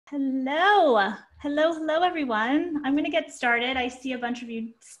Hello. Hello, everyone. I'm going to get started. I see a bunch of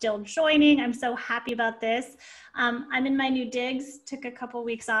you still joining. I'm so happy about this. I'm in my new digs, took a couple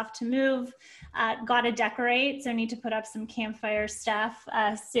weeks off to move, got to decorate, so I need to put up some campfire stuff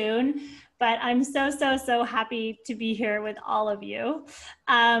soon. But I'm so happy to be here with all of you.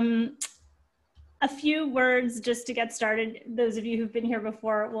 A few words just to get started. Those of you who've been here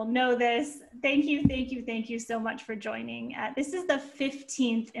before will know this. Thank you so much for joining. This is the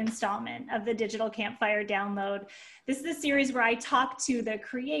 15th installment of the Digital Campfire Download. This is a series where I talk to the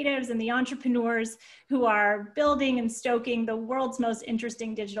creatives and the entrepreneurs who are building and stoking the world's most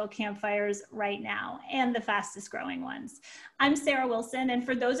interesting digital campfires right now, and the fastest growing ones. I'm Sarah Wilson, and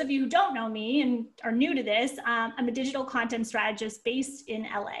for those of you who don't know me and are new to this, I'm a digital content strategist based in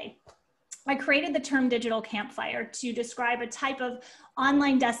LA. I created the term digital campfire to describe a type of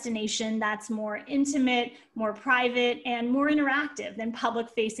online destination that's more intimate, more private, and more interactive than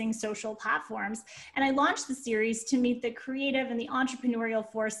public-facing social platforms. And I launched the series to meet the creative and the entrepreneurial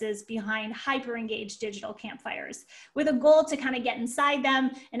forces behind hyper-engaged digital campfires, with a goal to kind of get inside them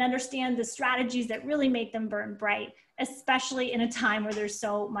and understand the strategies that really make them burn bright, especially in a time where there's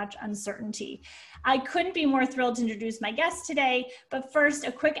so much uncertainty. I couldn't be more thrilled to introduce my guest today, but first,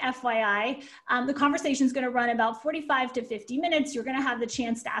 a quick FYI. The conversation is going to run about 45 to 50 minutes. You're going to have the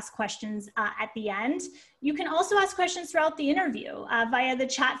chance to ask questions at the end. You can also ask questions throughout the interview via the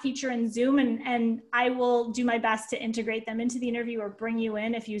chat feature in Zoom, and I will do my best to integrate them into the interview or bring you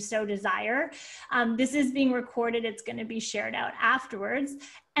in if you so desire. This is being recorded. It's going to be shared out afterwards.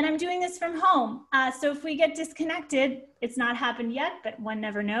 And I'm doing this from home. So if we get disconnected, it's not happened yet, but one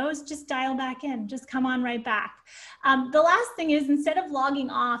never knows, just dial back in, just come on right back. The last thing is, instead of logging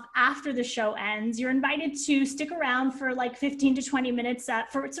off after the show ends, you're invited to stick around for like 15 to 20 minutes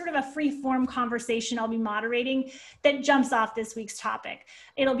for sort of a free form conversation I'll be moderating that jumps off this week's topic.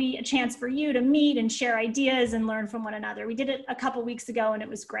 It'll be a chance for you to meet and share ideas and learn from one another. We did it a couple weeks ago and it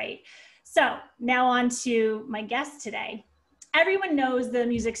was great. So now on to my guest today. Everyone knows the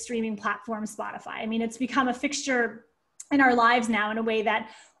music streaming platform Spotify. I mean, it's become a fixture in our lives now in a way that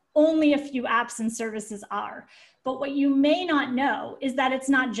only a few apps and services are. But what you may not know is that it's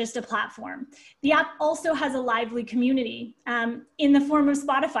not just a platform. The app also has a lively community in the form of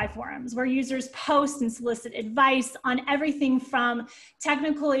Spotify forums, where users post and solicit advice on everything from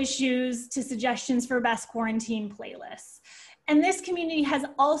technical issues to suggestions for best quarantine playlists. And this community has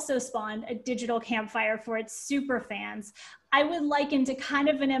also spawned a digital campfire for its super fans. I would liken to kind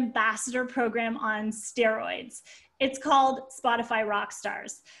of an ambassador program on steroids. It's called Spotify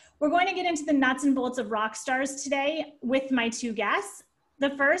Rockstars. We're going to get into the nuts and bolts of Rockstars today with my two guests. The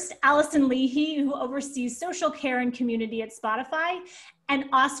first, Allison Leahy, who oversees social care and community at Spotify, and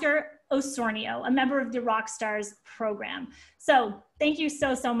Oscar Osornio, a member of the Rockstars program. So thank you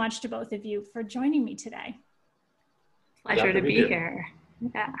so much to both of you for joining me today. Pleasure to be here.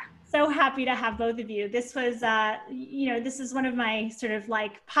 Yeah. So happy to have both of you. This was, this is one of my sort of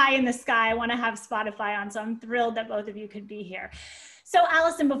like pie in the sky. I want to have Spotify on, so I'm thrilled that both of you could be here. So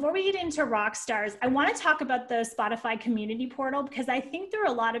Allison, before we get into Rockstars, I want to talk about the Spotify community portal, because I think there are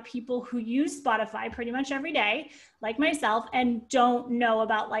a lot of people who use Spotify pretty much every day, like myself, and don't know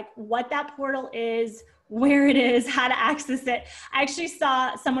about like what that portal is, where it is, how to access it. I actually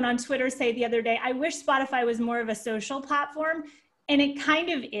saw someone on Twitter say the other day, I wish Spotify was more of a social platform, and it kind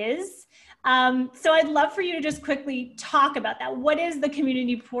of is. So I'd love for you to just quickly talk about that. What is the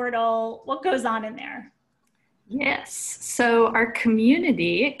community portal? What goes on in there? Yes, so our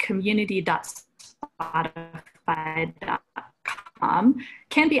community.spotify.com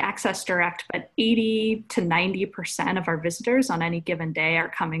can be accessed direct, but 80 to 90% of our visitors on any given day are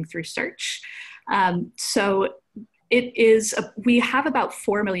coming through search. So it is, we have about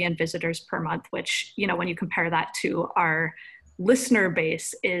 4 million visitors per month, which, you know, when you compare that to our listener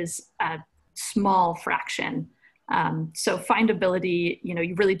base is a small fraction. So findability, you know,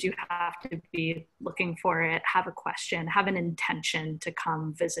 you really do have to be looking for it, have a question, have an intention to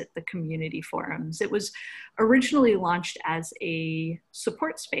come visit the community forums. It was originally launched as a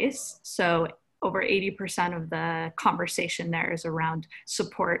support space. So over 80% of the conversation there is around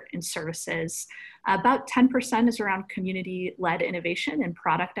support and services. About 10% is around community-led innovation and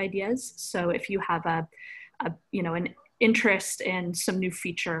product ideas. So if you have an interest in some new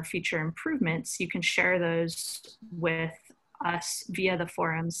feature improvements, you can share those with us via the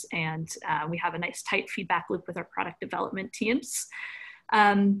forums, and we have a nice tight feedback loop with our product development teams.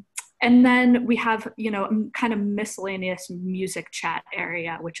 And then we have, kind of miscellaneous music chat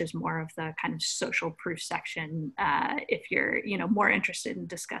area, which is more of the kind of social proof section. If you're, more interested in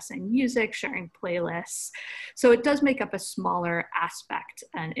discussing music, sharing playlists. So it does make up a smaller aspect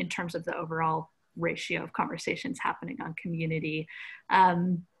and in terms of the overall ratio of conversations happening on community.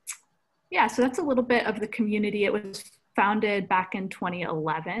 So that's a little bit of the community. It was founded back in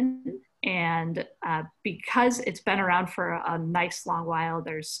 2011. And because it's been around for a nice long while,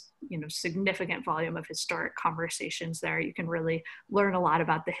 there's significant volume of historic conversations there. You can really learn a lot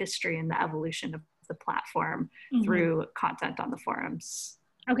about the history and the evolution of the platform through content on the forums.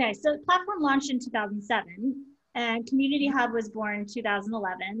 Okay, so the platform launched in 2007 and Community Hub was born in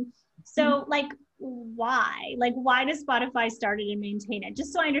 2011. So why? Why does Spotify started and maintain it?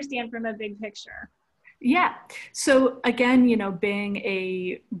 Just so I understand from a big picture. Yeah, so again,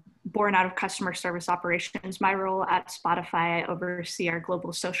 being born out of customer service operations, my role at Spotify, I oversee our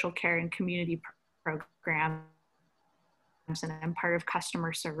global social care and community programs, and I'm part of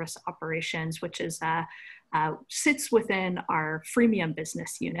customer service operations, which is sits within our freemium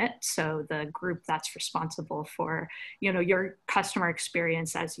business unit. So the group that's responsible for, your customer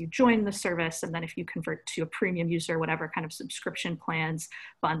experience as you join the service, and then if you convert to a premium user, whatever kind of subscription plans,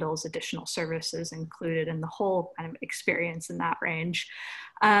 bundles, additional services included, and the whole kind of experience in that range.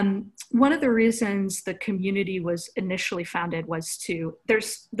 One of the reasons the community was initially founded was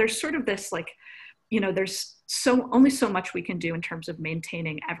there's sort of this there's only so much we can do in terms of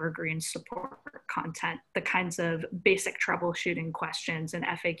maintaining evergreen support content, the kinds of basic troubleshooting questions and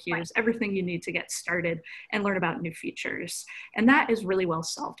FAQs, everything you need to get started and learn about new features. And that is really well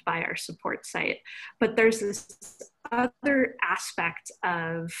solved by our support site. But there's this other aspect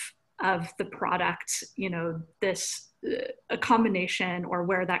of the product, a combination, or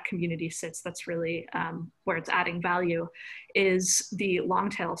where that community sits that's really where it's adding value, is the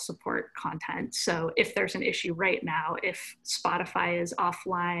long tail support content. So if there's an issue right now, if Spotify is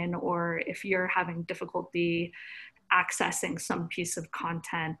offline, or if you're having difficulty accessing some piece of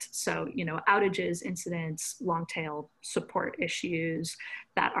content, so outages, incidents, long tail support issues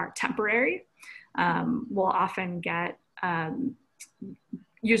that are temporary, we'll often get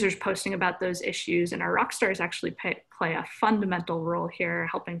users posting about those issues, and our rock stars actually play a fundamental role here,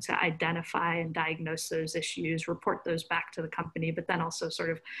 helping to identify and diagnose those issues, report those back to the company, but then also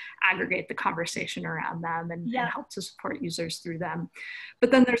sort of aggregate the conversation around them and help to support users through them. But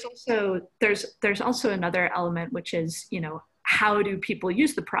then there's also another element, which is, how do people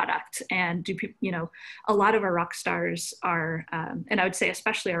use the product? And do people, a lot of our rock stars are, and I would say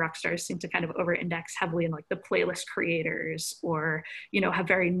especially our rock stars seem to kind of over-index heavily in the playlist creators, or, have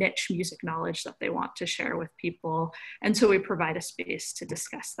very niche music knowledge that they want to share with people. And so we provide a space to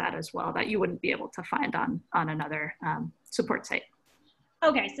discuss that as well, that you wouldn't be able to find on another support site.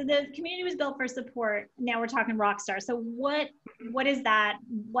 Okay, so the community was built for support. Now we're talking Rockstar. So what is that?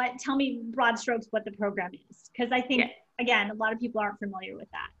 Tell me broad strokes what the program is, because I think again, a lot of people aren't familiar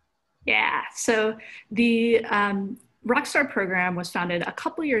with that. Yeah, so the Rockstar program was founded a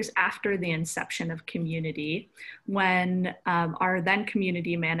couple years after the inception of Community, when our then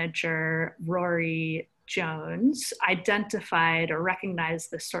community manager, Rory Jones, identified or recognized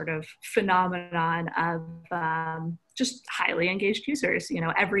this sort of phenomenon of just highly engaged users.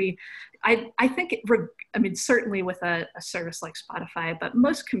 I think, certainly with a service like Spotify, but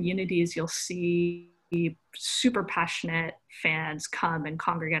most communities you'll see super passionate fans come and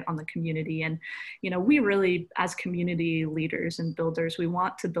congregate on the community. And, we really, as community leaders and builders, we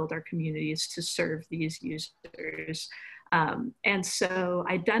want to build our communities to serve these users. And so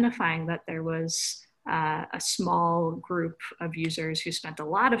identifying that there was a small group of users who spent a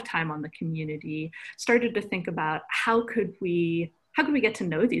lot of time on the community, started to think about how could we get to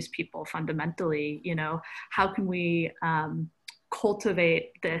know these people fundamentally? How can we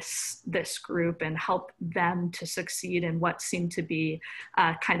cultivate this group and help them to succeed in what seemed to be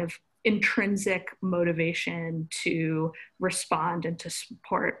kind of intrinsic motivation to respond and to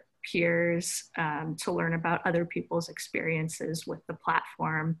support peers, to learn about other people's experiences with the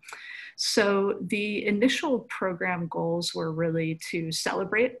platform. So the initial program goals were really to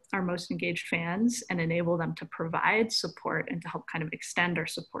celebrate our most engaged fans and enable them to provide support and to help kind of extend our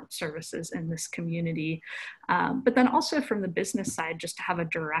support services in this community. But then also from the business side, just to have a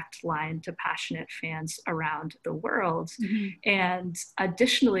direct line to passionate fans around the world. Mm-hmm. And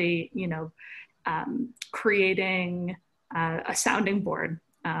additionally, creating a sounding board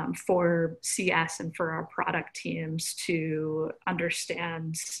for CS and for our product teams to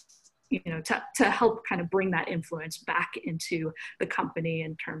understand, to help kind of bring that influence back into the company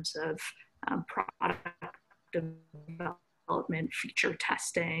in terms of product development development, feature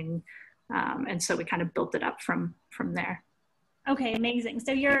testing. And so we kind of built it up from there. Okay, amazing.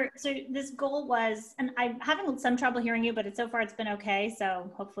 So this goal was, and I'm having some trouble hearing you, but so far it's been okay.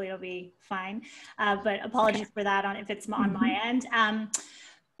 So hopefully it'll be fine. But apologies for that if it's on my end.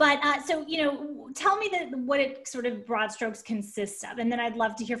 So, tell me what it sort of broad strokes consists of. And then I'd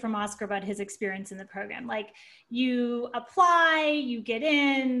love to hear from Oscar about his experience in the program. Like, you apply, you get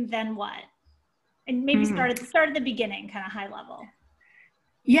in, then what? And maybe start at the beginning, kind of high level.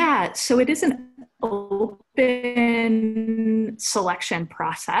 Yeah, so it is an open selection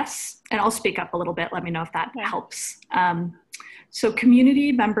process. And I'll speak up a little bit. Let me know if that helps. So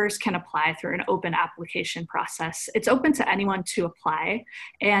community members can apply through an open application process. It's open to anyone to apply.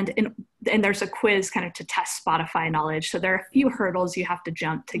 And there's a quiz kind of to test Spotify knowledge. So there are a few hurdles you have to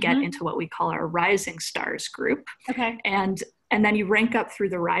jump to get into what we call our Rising Stars group. Okay. And then you rank up through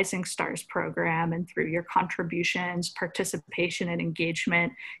the Rising Stars program, and through your contributions, participation, and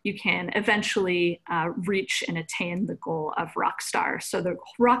engagement, you can eventually reach and attain the goal of Rockstar. So the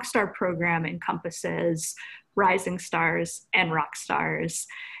Rockstar program encompasses Rising Stars and Rockstars.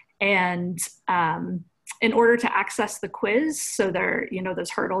 And in order to access the quiz, so there,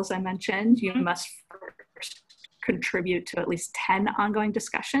 those hurdles I mentioned, you must first contribute to at least 10 ongoing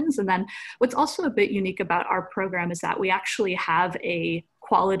discussions. And then what's also a bit unique about our program is that we actually have a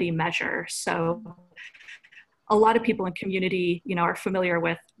quality measure. So a lot of people in community, are familiar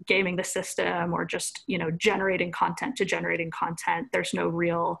with gaming the system or just, generating content to generating content. There's no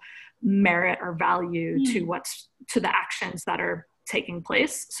real merit or value to the actions that are taking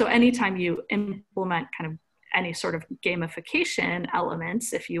place. So anytime you implement kind of any sort of gamification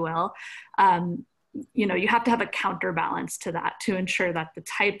elements, if you will, you have to have a counterbalance to that to ensure that the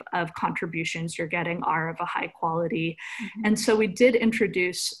type of contributions you're getting are of a high quality. And so we did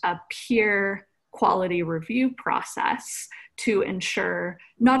introduce a peer quality review process to ensure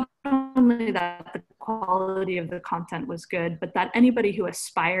not only that the quality of the content was good, but that anybody who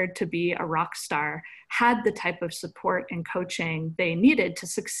aspired to be a rock star had the type of support and coaching they needed to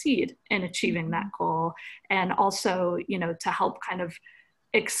succeed in achieving that goal. And also, to help kind of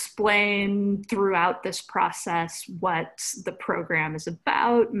explain throughout this process what the program is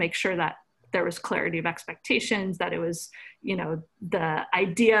about, make sure that there was clarity of expectations, that it was, the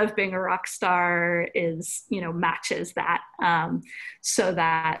idea of being a rock star is, matches that, so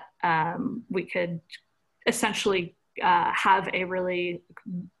that we could essentially have a really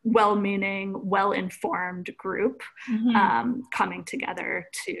well-meaning, well-informed group coming together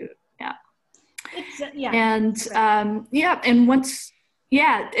to,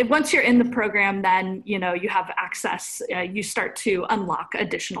 and once you're in the program, then, you have access, you start to unlock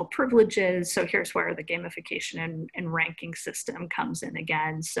additional privileges. So here's where the gamification and ranking system comes in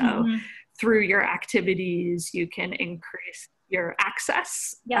again. So through your activities, you can increase your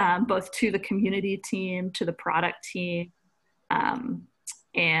access, both to the community team, to the product team,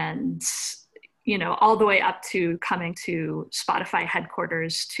 and, all the way up to coming to Spotify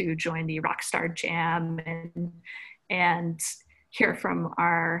headquarters to join the Rockstar Jam and hear from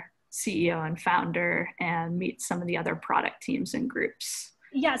our CEO and founder and meet some of the other product teams and groups.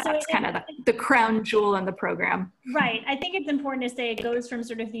 Yeah, so that's kind of the crown jewel in the program. Right. I think it's important to say it goes from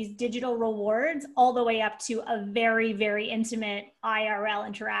sort of these digital rewards all the way up to a very, very intimate IRL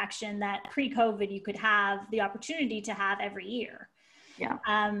interaction that pre-COVID you could have the opportunity to have every year. Yeah.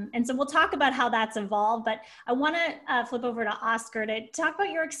 And so we'll talk about how that's evolved, but I want to flip over to Oscar to talk about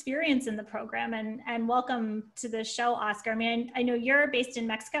your experience in the program, and welcome to the show, Oscar. I mean, I know you're based in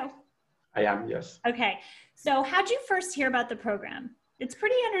Mexico. I am, yes. Okay. So how'd you first hear about the program? It's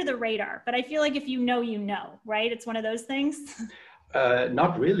pretty under the radar, but I feel like if you know, right? It's one of those things.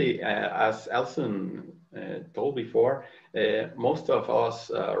 Not really. As Elson told before, most of us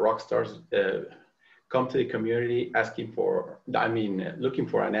rock stars come to the community looking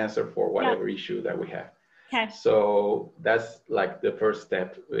for an answer for whatever issue that we have. Okay. So that's like the first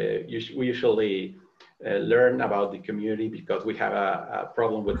step. We usually learn about the community because we have a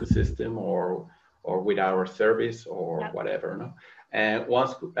problem with the system or with our service or whatever. No? And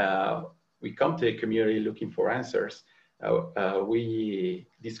once we come to the community looking for answers, we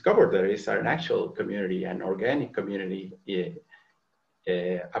discover there is an actual community, an organic community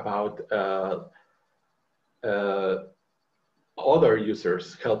about other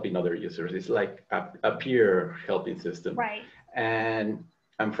users helping other users. It's like a peer helping system. Right. And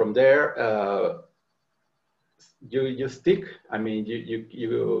from there, you stick. I mean,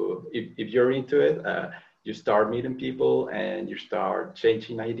 if you're into it, you start meeting people and you start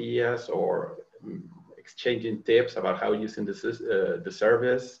changing ideas or exchanging tips about how using the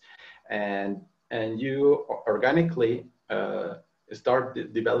service, and you organically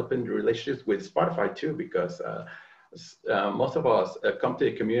start developing relationships with Spotify too, because most of us come to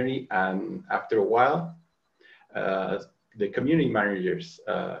the community, and after a while, the community managers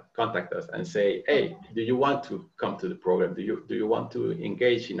contact us and say, "Hey, do you want to come to the program? Do you want to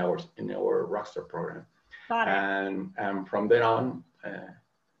engage in our Rockstar program?" Got it. And from then on,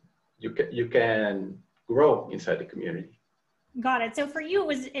 you can grow inside the community. Got it. So for you, it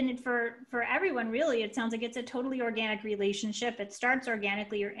was, and for everyone, really, it sounds like it's a totally organic relationship. It starts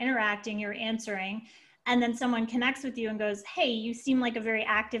organically. You're interacting, you're answering, and then someone connects with you and goes, "Hey, you seem like a very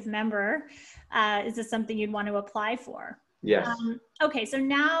active member. Is this something you'd want to apply for?" Yes. Okay. So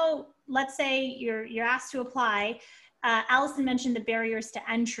now let's say you're asked to apply. Allison mentioned the barriers to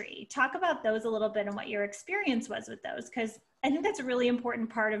entry. Talk about those a little bit and what your experience was with those, because I think that's a really important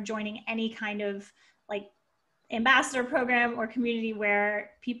part of joining any kind of like ambassador program or community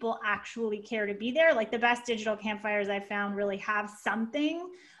where people actually care to be there. Like the best digital campfires I've found really have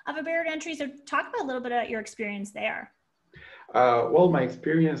something of a barrier to entry. So talk about a little bit about your experience there. Well, my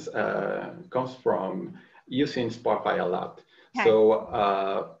experience comes from using Spotify a lot. Okay.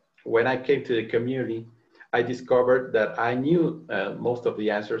 So when I came to the community, I discovered that I knew most of the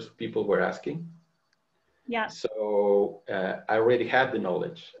answers people were asking. Yeah. So I already had the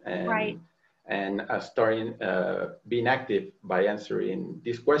knowledge, and right. And I started being active by answering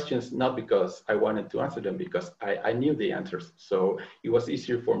these questions, not because I wanted to answer them, because I knew the answers. So it was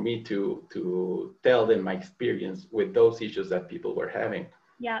easier for me to tell them my experience with those issues that people were having.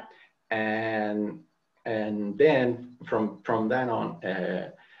 Yeah. And then from then on,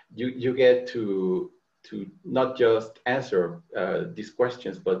 you get to not just answer these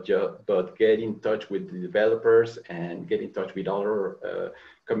questions, but get in touch with the developers and get in touch with other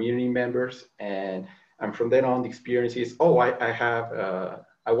community members. And from then on, the experience is, oh,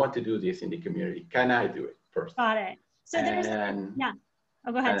 I want to do this in the community. Can I do it first? Got it. So there's, yeah.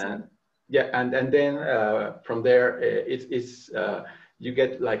 Oh, go ahead. Yeah, and then from there, it's you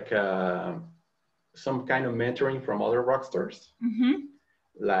get like some kind of mentoring from other rock stars. Mm-hmm.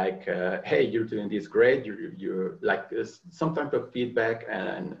 Like, hey, you're doing this great. You're like some type of feedback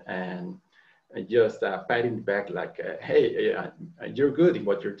and just patting the back, like, hey, you're good in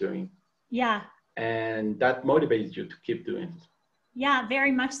what you're doing. Yeah. And that motivates you to keep doing it. Yeah,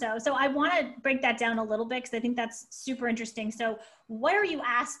 very much so. So I want to break that down a little bit because I think that's super interesting. So what are you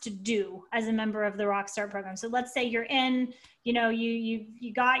asked to do as a member of the Rockstar program? So let's say you're in, you know, you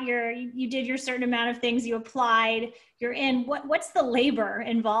did your certain amount of things, you applied, you're in, what's the labor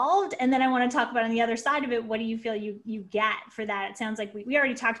involved? And then I want to talk about on the other side of it, what do you feel you get for that? It sounds like we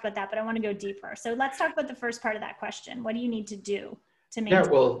already talked about that, but I want to go deeper. So let's talk about the first part of that question. What do you need to do to maintain?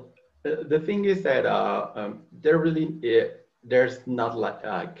 Yeah, well, the thing is that there's not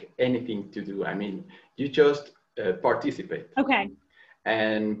like anything to do. I mean, you just participate. Okay.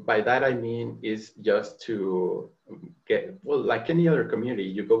 And by that, I mean, is just to get, well, like any other community,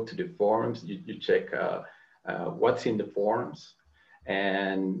 you go to the forums, you check what's in the forums.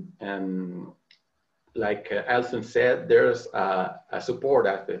 And like Alison said, there's a support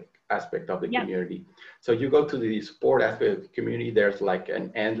aspect of the community. So you go to the support aspect of the community, there's like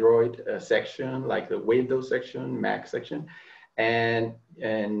an Android section, like the Windows section, Mac section. And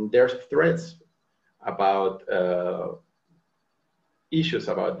there's threads about issues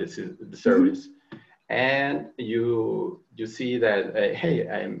about the service. Mm-hmm. And you see that, hey,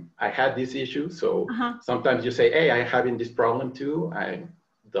 I had this issue. So sometimes you say, hey, I'm having this problem too.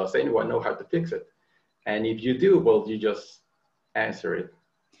 Does anyone know how to fix it? And if you do, well, you just answer it.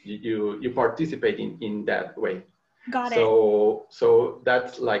 You participate in that way. Got it. So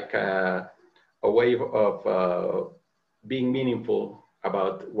that's like a way of being meaningful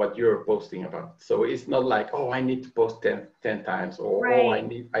about what you're posting about. So it's not like, oh, I need to post 10 times, or right. Oh,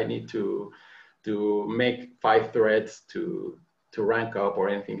 I need to make 5 threads to rank up or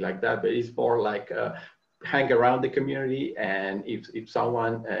anything like that. But it's more like hang around the community, and if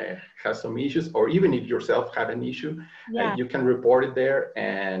someone has some issues, or even if yourself have an issue, you can report it there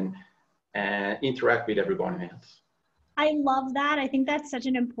and interact with everyone else. I love that. I think that's such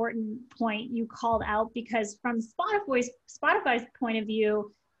an important point you called out, because from Spotify's point of view,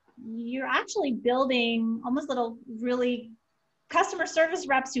 you're actually building almost little really customer service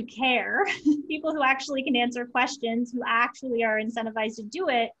reps who care, people who actually can answer questions, who actually are incentivized to do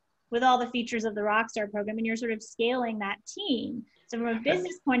it with all the features of the Rockstar program, and you're sort of scaling that team. So from a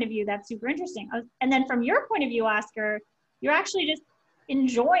business point of view, that's super interesting. And then from your point of view, Oscar, you're actually just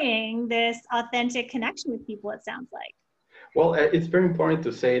enjoying this authentic connection with people, it sounds like. Well, it's very important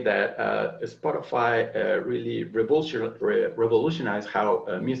to say that Spotify really revolutionized how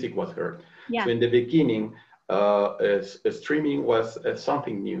music was heard. Yeah. So in the beginning, streaming was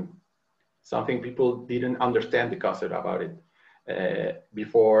something new, something people didn't understand the concept about it.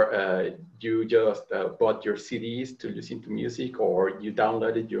 Before you just bought your CDs to listen to music, or you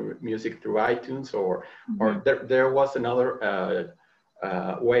downloaded your music through iTunes, or there was another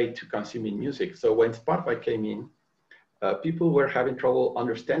way to consuming music. So when Spotify came in, people were having trouble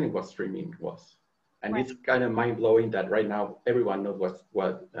understanding what streaming was. And it's kind of mind-blowing that right now everyone knows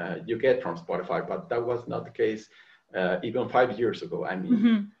what you get from Spotify, but that was not the case even 5 years ago. I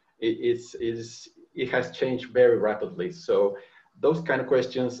mean, it has changed very rapidly. So those kind of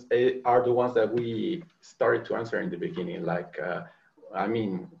questions are the ones that we started to answer in the beginning. Like, I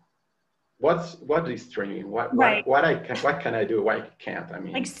mean, what is streaming? What can I do? What can't? I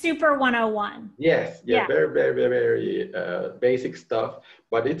mean, like super 101. Yes, very, very, very, very basic stuff,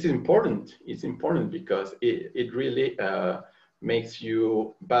 but it's important. It's important because it really makes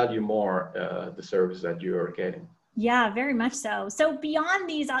you value more the service that you're getting. Yeah, very much so. So beyond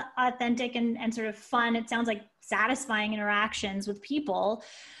these authentic and sort of fun, it sounds like satisfying interactions with people,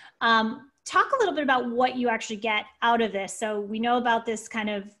 talk a little bit about what you actually get out of this. So we know about this kind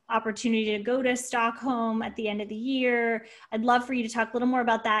of opportunity to go to Stockholm at the end of the year. I'd love for you to talk a little more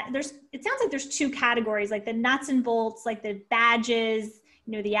about that. It sounds like there's two categories, like the nuts and bolts, like the badges,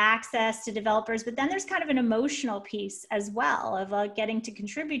 you know, the access to developers, but then there's kind of an emotional piece as well of getting to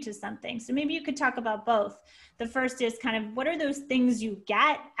contribute to something. So maybe you could talk about both. The first is kind of what are those things you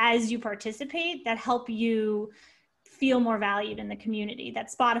get as you participate that help you feel more valued in the community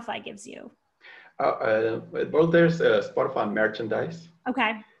that Spotify gives you? Well, there's Spotify merchandise.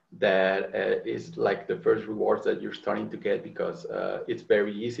 Okay. That is like the first rewards that you're starting to get because it's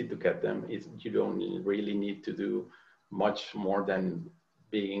very easy to get them. You don't really need to do much more than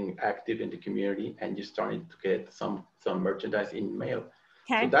being active in the community, and you're starting to get some merchandise in mail.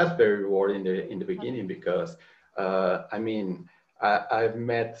 Okay. So that's very rewarding in the beginning because I mean I've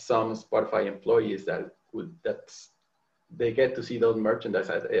met some Spotify employees they get to see those merchandise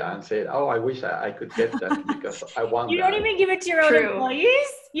and say, "Oh, I wish I could get that because I want." You don't even give it to your own employees.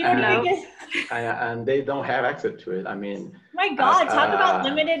 You don't even get. And they don't have access to it. I mean, my God, talk about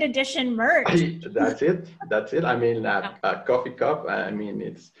limited edition merch. That's it. I mean, a coffee cup. I mean,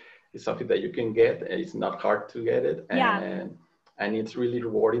 it's something that you can get. It's not hard to get it, and it's really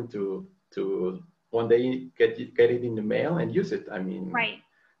rewarding to one day get it in the mail and use it. I mean,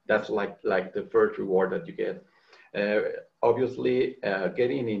 that's like the first reward that you get. Obviously,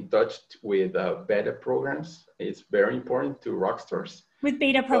 getting in touch with beta programs is very important to rock stars. With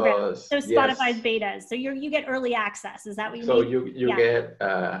beta programs, so Spotify's betas. So you get early access. Is that what you mean? So you get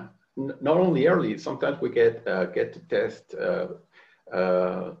not only early. Sometimes we get to test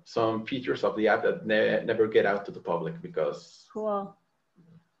some features of the app that never get out to the public because for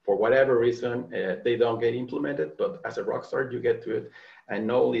whatever reason they don't get implemented. But as a rock star, you get to it. And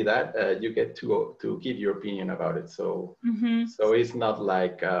not only that, you get to give your opinion about it. So, so it's not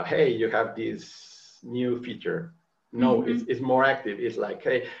like, hey, you have this new feature. No, it's more active. It's like,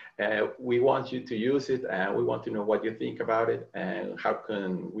 hey, we want you to use it, and we want to know what you think about it, and how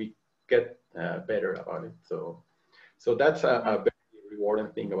can we get better about it. So that's a very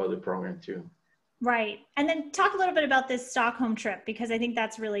rewarding thing about the program too. Right. And then talk a little bit about this Stockholm trip, because I think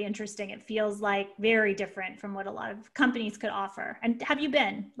that's really interesting. It feels like very different from what a lot of companies could offer. And have you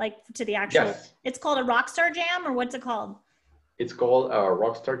been like to the actual, it's called a Rockstar Jam, or what's it called? It's called a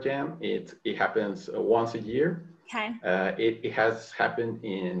Rockstar Jam. It happens once a year. Okay. It has happened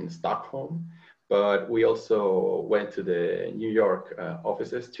in Stockholm, but we also went to the New York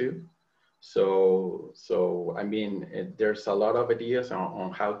offices too. So I mean, there's a lot of ideas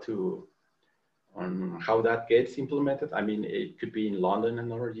on how that gets implemented. I mean, it could be in London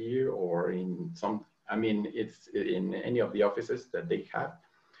another year, or in it's in any of the offices that they have.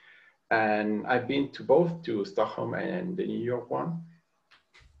 And I've been to both, to Stockholm and the New York one.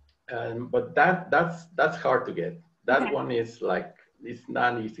 But that's hard to get. That one is like, it's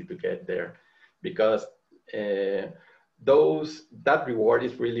not easy to get there because that reward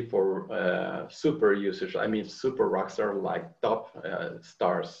is really for super users. I mean, super rockstar, like top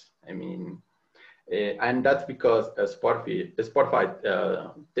stars. I mean, and that's because Spotify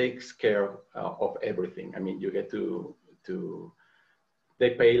takes care of everything. I mean, you get to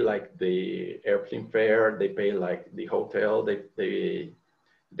they pay like the airplane fare, they pay like the hotel,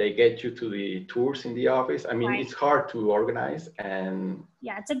 they get you to the tours in the office. I mean, it's hard to organize, and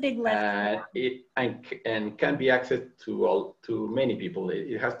it's a big lift. And can be accessed to many people.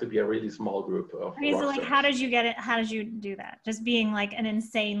 It has to be a really small group of. Okay, so like, how did you get it? How did you do that? Just being like an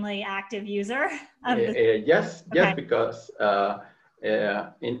insanely active user of yes, because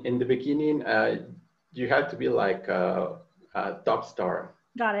in the beginning, you had to be like a top star.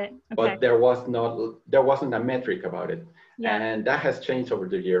 Got it. Okay. But there wasn't a metric about it. Yeah. And that has changed over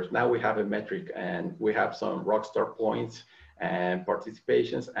the years. Now we have a metric, and we have some rockstar points and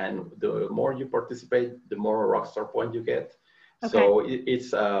participations. And the more you participate, the more rockstar point you get. Okay. So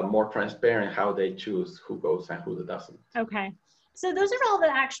it's more transparent how they choose who goes and who doesn't. Okay. So those are all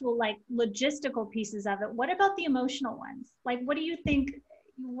the actual like logistical pieces of it. What about the emotional ones? Like, what do you think,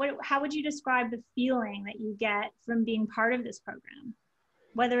 how would you describe the feeling that you get from being part of this program?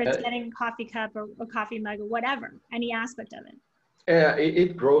 Whether it's getting a coffee cup or a coffee mug or whatever, any aspect of it.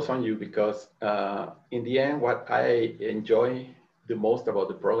 It grows on you because in the end, what I enjoy the most about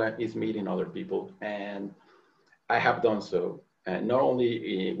the program is meeting other people. And I have done so, and not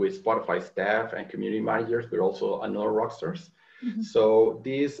only with Spotify staff and community managers, but also another rockstars. Mm-hmm. So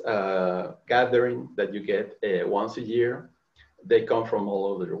this gathering that you get once a year, they come from all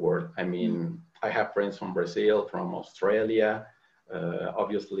over the world. I mean, I have friends from Brazil, from Australia,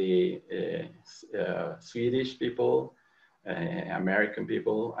 obviously Swedish people, American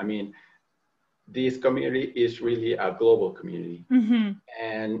people. I mean, this community is really a global community. Mm-hmm.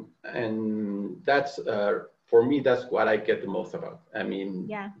 And that's, for me, that's what I get the most about. I mean,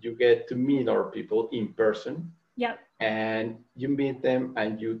 you get to meet other people in person. Yep. And you meet them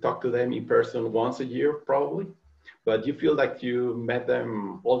and you talk to them in person once a year, probably, but you feel like you met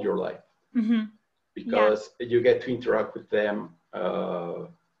them all your life. Mm-hmm. Because you get to interact with them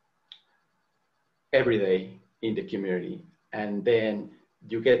every day in the community, and then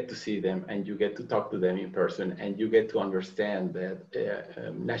you get to see them and you get to talk to them in person, and you get to understand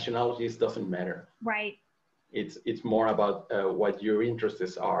that nationalities doesn't matter. Right. It's more about what your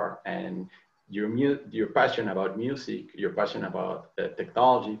interests are, and your passion about music, your passion about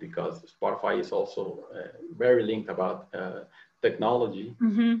technology, because Spotify is also very linked about technology.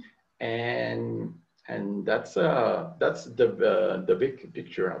 Mm-hmm. And that's the big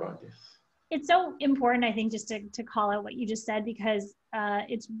picture about this. It's so important, I think, just to call out what you just said, because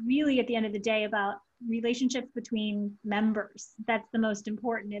it's really at the end of the day about relationships between members. That's the most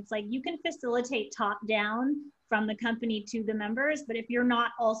important. It's like you can facilitate top down from the company to the members, but if you're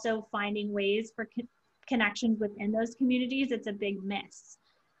not also finding ways for connections within those communities, it's a big miss.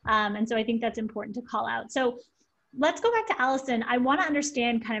 And so I think that's important to call out. So let's go back to Allison. I want to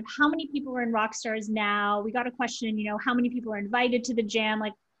understand kind of how many people are in Rockstars now. We got a question, how many people are invited to the jam?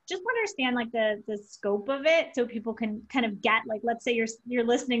 Like, just want to understand like the scope of it, so people can kind of get, like, let's say you're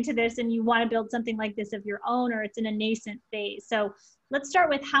listening to this and you want to build something like this of your own, or it's in a nascent phase. So let's start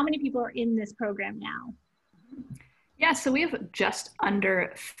with how many people are in this program now? Yeah, so we have just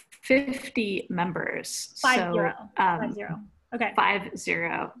under 50 members. 50. Okay. 50,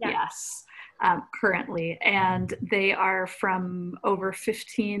 yes. Currently, and they are from over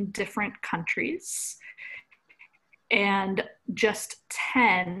 15 different countries, and just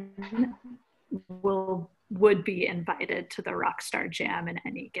 10 would be invited to the Rockstar Jam in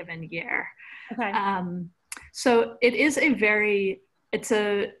any given year. Okay. So it is it's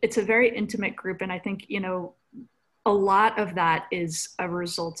a very intimate group, and I think a lot of that is a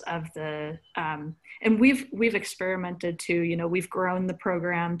result of the, and we've experimented too, we've grown the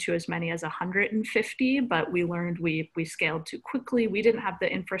program to as many as 150, but we learned we scaled too quickly. We didn't have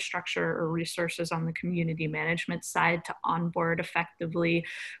the infrastructure or resources on the community management side to onboard effectively.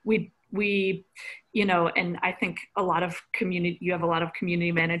 We, and I think you have a lot of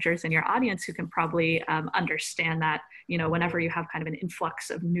community managers in your audience who can probably understand that, whenever you have kind of an influx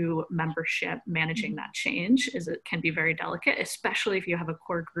of new membership, managing that change it can be very delicate, especially if you have a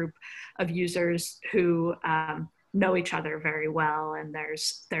core group of users who know each other very well. And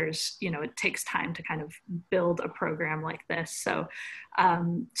there's it takes time to kind of build a program like this. So,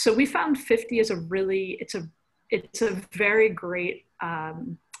 so we found 50 is it's a very great,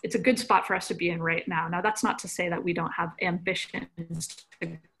 it's a good spot for us to be in right now. Now, that's not to say that we don't have ambitions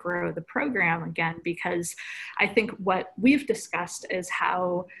to grow the program again, because I think what we've discussed is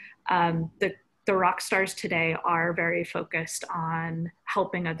how the Rockstars today are very focused on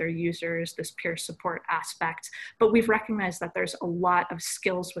helping other users, this peer support aspect, but we've recognized that there's a lot of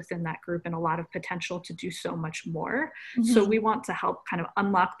skills within that group and a lot of potential to do so much more. Mm-hmm. So we want to help kind of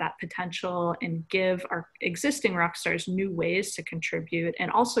unlock that potential and give our existing Rockstars new ways to contribute,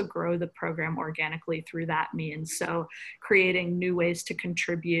 and also grow the program organically through that means. So creating new ways to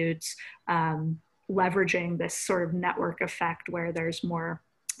contribute, leveraging this sort of network effect where there's more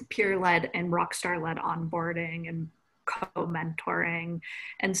peer-led and Rockstar-led onboarding and co-mentoring.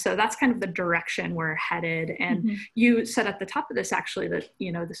 And so that's kind of the direction we're headed. And mm-hmm. you said at the top of this, actually, that,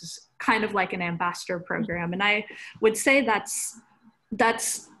 this is kind of like an ambassador program. And I would say that's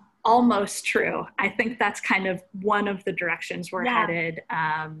almost true. I think that's kind of one of the directions we're headed.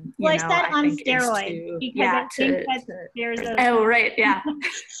 Well, I said on steroids because I think that there's a... Oh, right, yeah.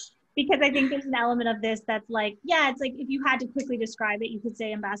 Because I think there's an element of this that's like, yeah, it's like if you had to quickly describe it, you could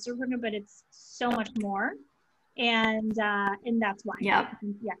say ambassador program, but it's so much more. And that's why. Yep.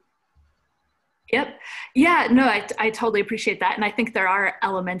 Yeah. Yep. Yeah, no, I totally appreciate that. And I think there are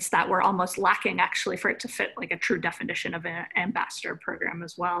elements that we're almost lacking actually for it to fit like a true definition of an ambassador program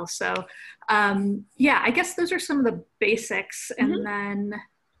as well. So yeah, I guess those are some of the basics. And then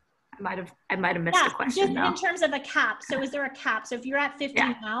I might have missed a question. Just in terms of a cap. So is there a cap? So if you're at 50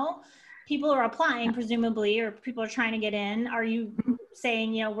 now, people are applying presumably, or people are trying to get in. Are you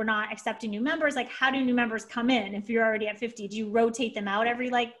saying, you know, we're not accepting new members? Like, how do new members come in if you're already at 50? Do you rotate them out every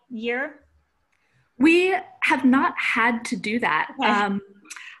like year? We have not had to do that. Okay.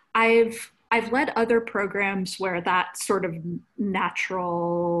 I've led other programs where that sort of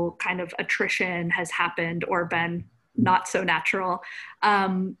natural kind of attrition has happened or been not so natural.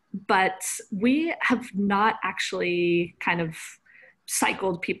 But we have not actually kind of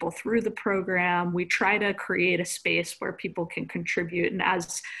cycled people through the program. We try to create a space where people can contribute. And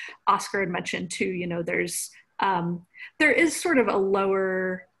as Oscar had mentioned too, you know, there is sort of a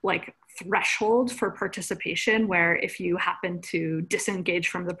lower like threshold for participation where if you happen to disengage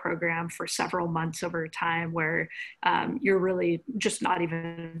from the program for several months over time where you're really just not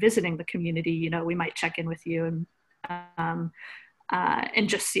even visiting the community, you know, we might check in with you and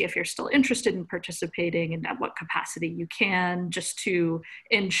just see if you're still interested in participating and at what capacity you can, just to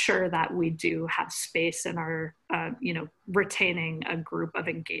ensure that we do have space and are, you know, retaining a group of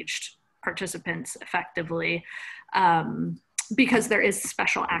engaged participants effectively. Because there is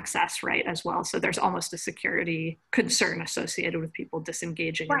special access, right, as well. So there's almost a security concern associated with people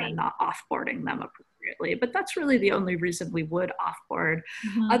disengaging and then not offboarding them appropriately. But that's really the only reason we would offboard.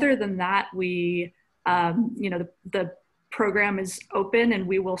 Other than that, we, you know, the program is open and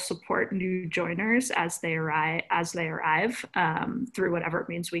we will support new joiners as they arrive through whatever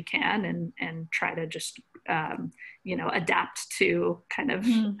means we can and try to just, you know, adapt to kind of,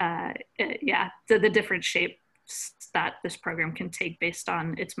 the different shape that this program can take based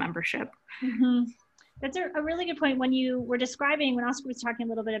on its membership. That's a really good point. When you were describing, when Oscar was talking a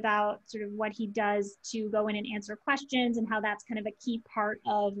little bit about sort of what he does to go in and answer questions and how that's kind of a key part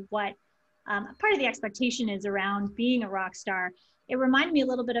of what part of the expectation is around being a rock star, it reminded me a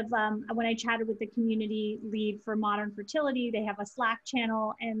little bit of when I chatted with the community lead for Modern Fertility. They have a Slack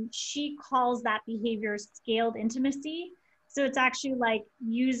channel and she calls that behavior scaled intimacy. So it's actually like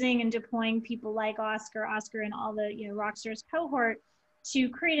using and deploying people like Oscar and all the, you know, Rockstars cohort to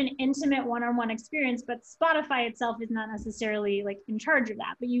create an intimate one-on-one experience. But Spotify itself is not necessarily like in charge of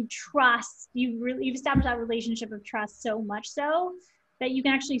that, but you trust, you've established that relationship of trust so much so that you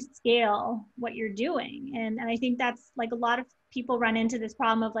can actually scale what you're doing. And I think that's like a lot of people run into this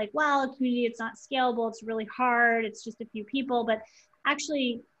problem of like, well, a community, it's not scalable, it's really hard, it's just a few people, but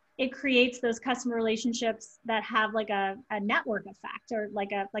actually it creates those customer relationships that have like a network effect or like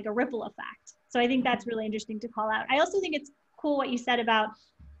a ripple effect. So I think that's really interesting to call out. I also think it's cool what you said about,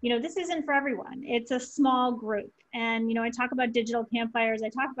 you know, this isn't for everyone. It's a small group. And, you know, I talk about digital campfires. I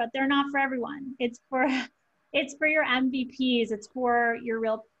talk about they're not for everyone. It's for your MVPs. It's for your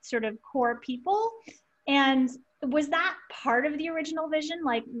real sort of core people. And was that part of the original vision?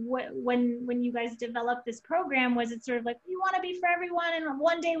 Like when you guys developed this program, was it sort of like, we want to be for everyone and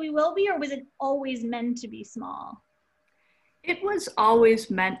one day we will be, or was it always meant to be small? It was always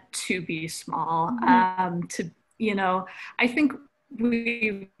meant to be small. You know, I think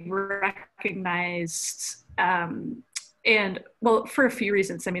we recognized, and well, for a few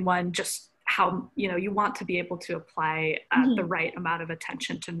reasons. I mean, one, just how, you know, you want to be able to apply the right amount of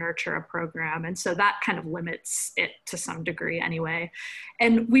attention to nurture a program. And so that kind of limits it to some degree anyway.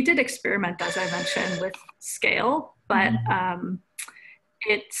 And we did experiment, as I mentioned, with scale, but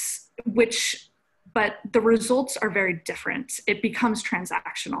but the results are very different. It becomes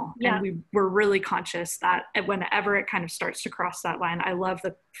transactional. And we were really conscious that whenever it kind of starts to cross that line, I love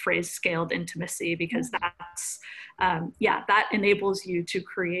the phrase scaled intimacy, because that's, that enables you to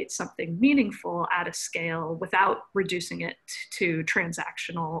create something meaningful at a scale without reducing it to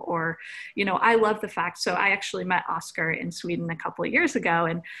transactional. Or, you know, I love the fact, so I actually met Oscar in Sweden a couple of years ago.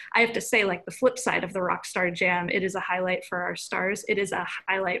 And I have to say, like, the flip side of the Rockstar Jam, it is a highlight for our stars. It is a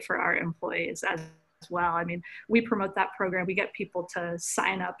highlight for our employees as well. I mean, we promote that program. We get people to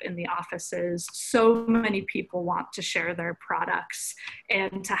sign up in the offices. So many people want to share their products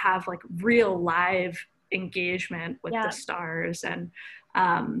and to have like real live engagement with the stars. And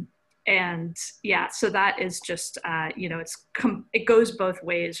And yeah, so that is just, you know, it goes both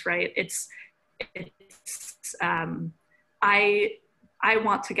ways, right? I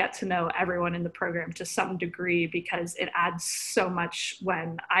want to get to know everyone in the program to some degree because it adds so much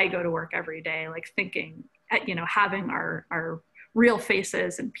when I go to work every day, like thinking, you know, having our real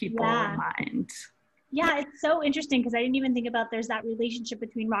faces and people in mind. Yeah, it's so interesting because I didn't even think about there's that relationship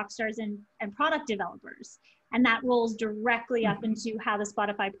between rock stars and product developers. And that rolls directly up into how the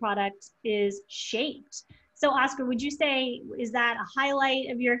Spotify product is shaped. So Oscar, would you say, is that a highlight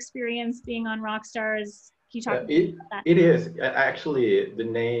of your experience being on Rockstars? Can you talk about that? It is. Actually, the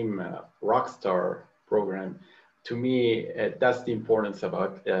name Rockstar program, to me, that's the importance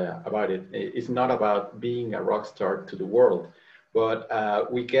about it. It's not about being a rock star to the world,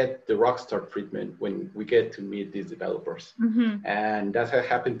 but we get the rockstar treatment when we get to meet these developers. And that's what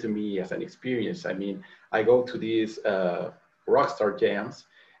happened to me as an experience. I mean, I go to these rockstar jams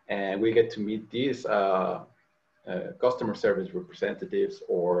and we get to meet these customer service representatives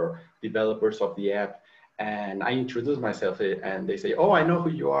or developers of the app. And I introduce myself and they say, oh, I know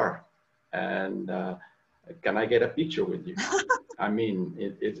who you are. And can I get a picture with you? I mean,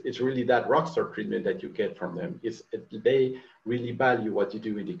 it's really that rockstar treatment that you get from them. They really value what you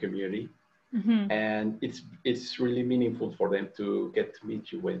do in the community. And it's really meaningful for them to get to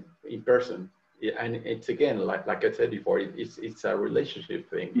meet you in person. And it's, again, like I said before, it's a relationship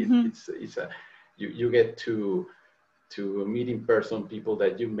thing. You get to meet in person people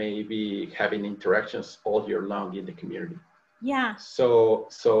that you may be having interactions all year long in the community. Yeah. So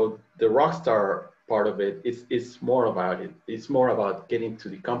the rockstar part of it is more about it. It's more about getting to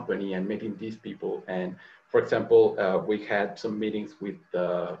the company and meeting these people. And for example, we had some meetings with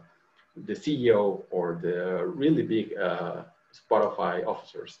the CEO or the really big Spotify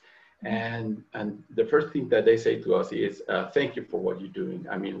officers. And the first thing that they say to us is, thank you for what you're doing.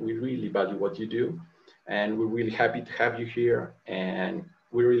 I mean, we really value what you do. And we're really happy to have you here. And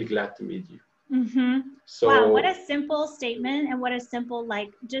we're really glad to meet you. So, wow, what a simple statement. And what a simple,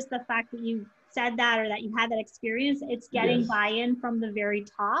 like, just the fact that you said that or that you had that experience, it's getting buy-in from the very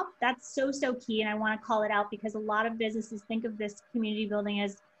top. That's so, so key. And I want to call it out because a lot of businesses think of this community building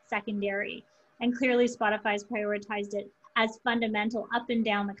as secondary. And clearly Spotify's prioritized it as fundamental up and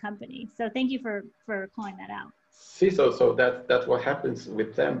down the company. So thank you for calling that out. See, so that's what happens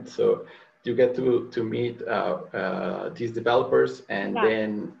with them. So you get to meet these developers and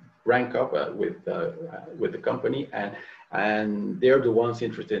then rank up with the company, and they're the ones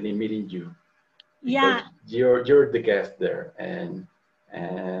interested in meeting you. Yeah, you're the guest there, and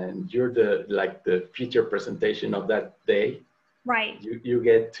you're the feature presentation of that day. Right. You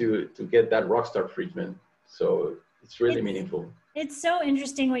get to get that rockstar treatment. So it's really meaningful. It's so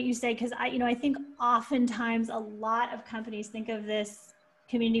interesting what you say, because I think oftentimes a lot of companies think of this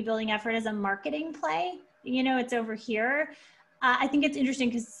community building effort as a marketing play. It's over here. I think it's interesting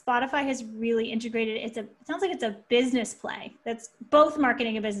because Spotify has really integrated. It sounds like it's a business play. That's both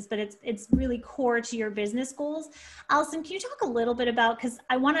marketing and business, but it's really core to your business goals. Allison, can you talk a little bit about, because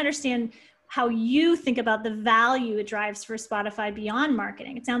I want to understand how you think about the value it drives for Spotify beyond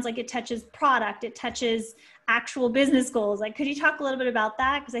marketing. It sounds like it touches product, it touches actual business goals. Like, could you talk a little bit about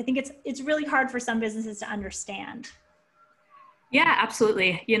that? Because I think it's really hard for some businesses to understand. Yeah,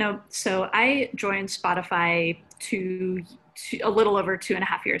 absolutely. So I joined Spotify a little over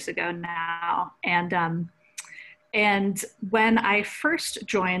 2.5 years ago now. And when I first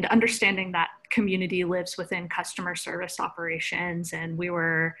joined, understanding that community lives within customer service operations, and we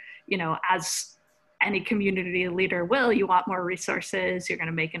were, as any community leader will, you want more resources, you're going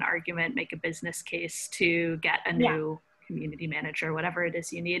to make an argument, make a business case to get a new community manager, whatever it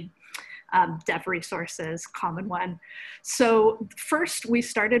is you need. Dev resources, common one. So first we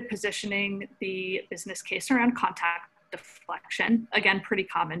started positioning the business case around contact deflection. Again, pretty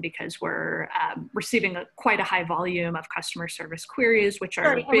common because we're receiving quite a high volume of customer service queries, which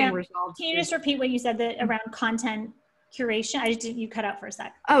are being resolved. Can you just repeat what you said around content curation? You cut out for a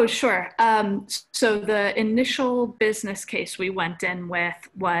sec. Oh, sure. So the initial business case we went in with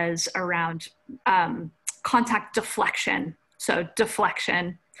was around contact deflection. So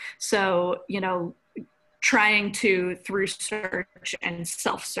deflection. So, trying to, through search and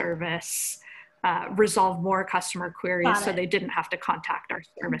self-service, resolve more customer queries so they didn't have to contact our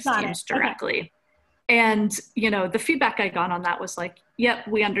service teams directly. Okay. And, the feedback I got on that was like, yep,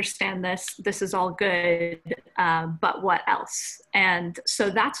 we understand this. This is all good. But what else? And so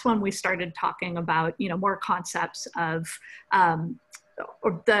that's when we started talking about, more concepts of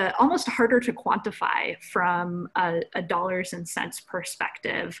the almost harder to quantify from a dollars and cents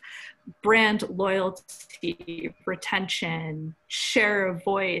perspective. Brand loyalty, retention, share of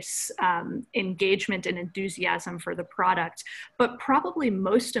voice, engagement and enthusiasm for the product. But probably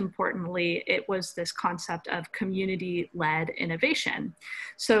most importantly, it was this concept of community-led innovation.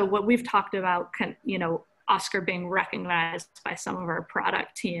 So what we've talked about, Oscar being recognized by some of our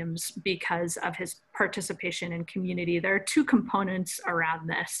product teams because of his participation in community. There are two components around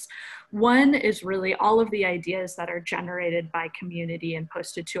this. One is really all of the ideas that are generated by community and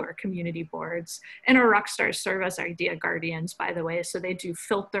posted to our community boards. And our rock stars serve as our idea guardians, by the way. So they do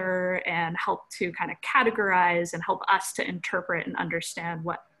filter and help to kind of categorize and help us to interpret and understand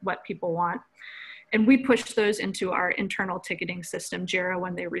what people want. And we push those into our internal ticketing system, Jira,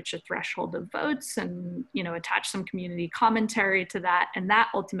 when they reach a threshold of votes, and attach some community commentary to that. And that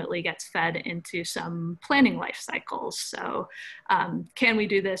ultimately gets fed into some planning life cycles. So can we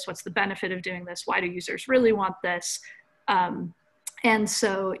do this? What's the benefit of doing this? Why do users really want this? And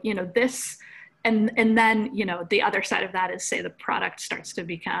so, this, and then, the other side of that is, say, the product starts to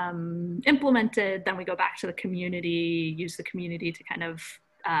become implemented, then we go back to the community, use the community to kind of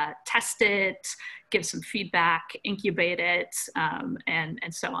test it, give some feedback, incubate it, and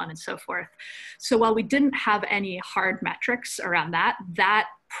so on and so forth. So while we didn't have any hard metrics around that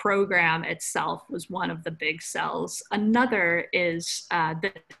program itself was one of the big sells. Another is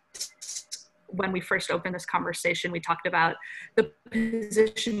when we first opened this conversation, we talked about the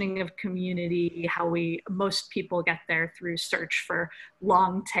positioning of community, how most people get there through search for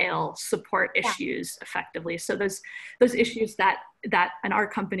long tail support issues effectively. So those issues that in our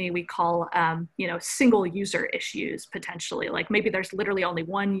company we call single user issues, potentially, like maybe there's literally only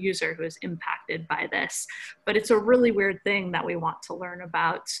one user who is impacted by this, but it's a really weird thing that we want to learn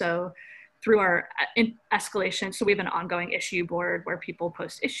about. So through our escalation, so we have an ongoing issue board where people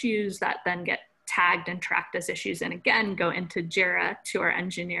post issues that then get tagged and tracked as issues, and again go into Jira to our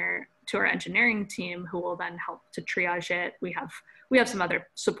engineering team, who will then help to triage it. We have some other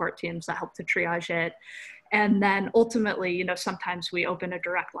support teams that help to triage it. And then ultimately, sometimes we open a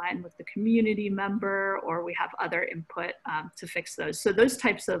direct line with the community member, or we have other input to fix those. So those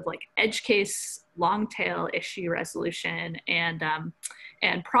types of like edge case, long tail issue resolution, and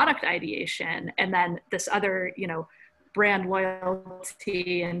product ideation, and then this other, brand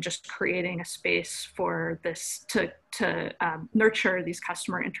loyalty and just creating a space for this to nurture these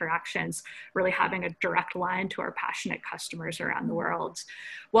customer interactions, really having a direct line to our passionate customers around the world.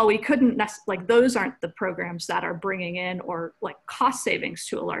 While we couldn't those aren't the programs that are bringing in or like cost savings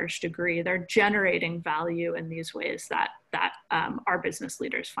to a large degree. They're generating value in these ways that our business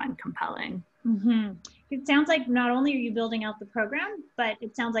leaders find compelling. Mm-hmm. It sounds like not only are you building out the program, but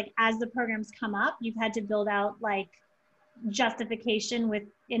it sounds like as the programs come up, you've had to build out like justification with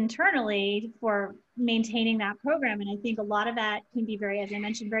internally for maintaining that program. And I think a lot of that can be very, as I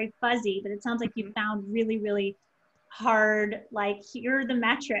mentioned, very fuzzy, but it sounds like you found really, really hard, like here are the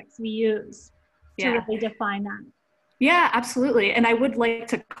metrics we use to really define that. Yeah, absolutely. And I would like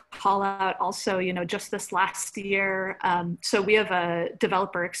to call out also, just this last year, so we have a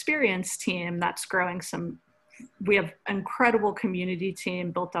developer experience team that's growing we have an incredible community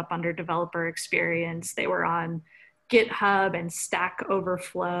team built up under developer experience. They were on GitHub and Stack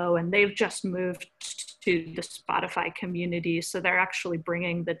Overflow, and they've just moved to the Spotify community. So they're actually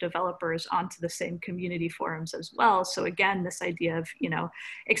bringing the developers onto the same community forums as well. So again, this idea of,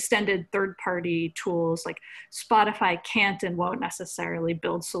 extended third-party tools, like Spotify can't and won't necessarily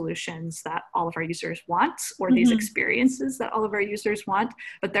build solutions that all of our users want, or these experiences that all of our users want,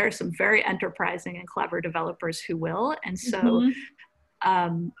 but there are some very enterprising and clever developers who will. And so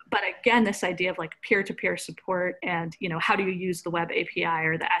but again, this idea of like peer-to-peer support and, how do you use the web API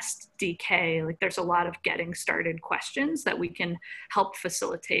or the SDK? Like there's a lot of getting started questions that we can help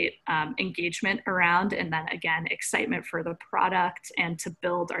facilitate engagement around. And then again, excitement for the product and to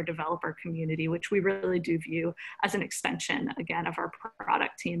build our developer community, which we really do view as an extension, again, of our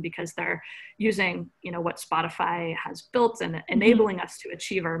product team, because they're using, what Spotify has built and enabling us to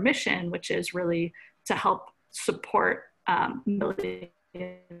achieve our mission, which is really to help support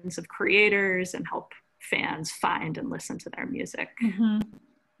millions of creators and help fans find and listen to their music.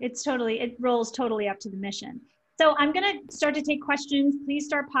 It rolls totally up to the mission. So I'm going to start to take questions. Please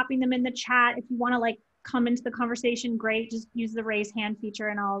start popping them in the chat. If you want to come into the conversation, great. Just use the raise hand feature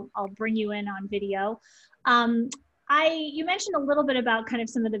and I'll bring you in on video. You mentioned a little bit about kind of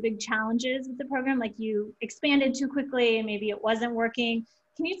some of the big challenges with the program, like you expanded too quickly and maybe it wasn't working.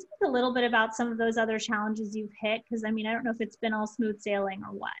 Can you speak a little bit about some of those other challenges you've hit? Because I don't know if it's been all smooth sailing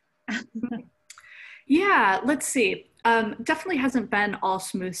or what. Yeah, let's see. Definitely hasn't been all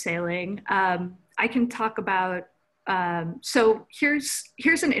smooth sailing. I can talk about, so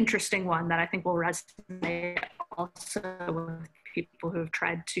here's an interesting one that I think will resonate also with people who have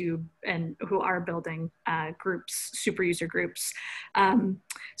tried to and who are building groups, super user groups.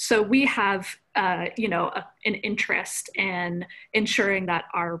 So we have, an interest in ensuring that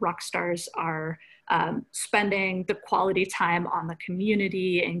our rock stars are spending the quality time on the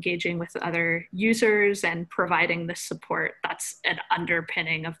community, engaging with other users, and providing the support that's an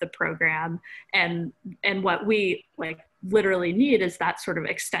underpinning of the program. And what we literally need is that sort of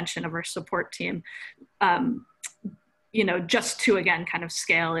extension of our support team, just to, again, kind of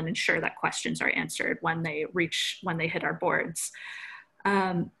scale and ensure that questions are answered when they hit our boards.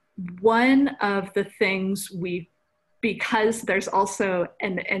 One of the things because there's also,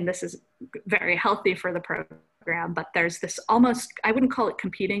 and this is very healthy for the program, but there's this almost, I wouldn't call it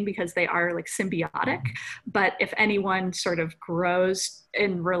competing because they are symbiotic, but if anyone sort of grows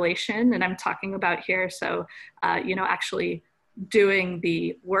in relation, and I'm talking about here, so, actually doing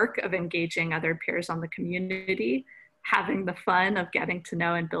the work of engaging other peers on the community, having the fun of getting to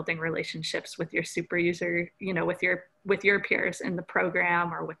know and building relationships with your super user, with your peers in the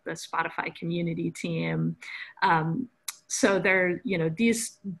program or with the Spotify community team. So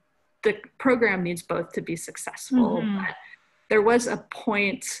the program needs both to be successful. Mm-hmm. But there was a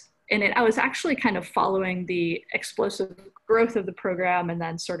point in it, I was actually kind of following the explosive growth of the program and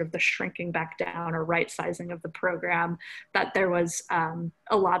then sort of the shrinking back down or right sizing of the program, that there was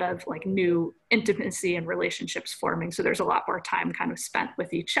a lot of new intimacy and relationships forming. So there's a lot more time kind of spent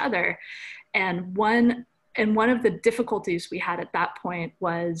with each other. And one of the difficulties we had at that point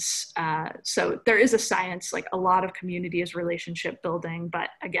was, so there is a science, a lot of community is relationship building, but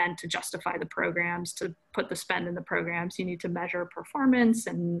again, to justify the programs, to put the spend in the programs, you need to measure performance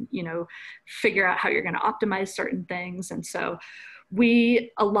and, figure out how you're going to optimize certain things. And so a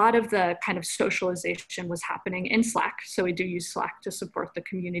lot of the kind of socialization was happening in Slack. So we do use Slack to support the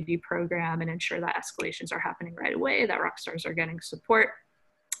community program and ensure that escalations are happening right away, that rockstars are getting support.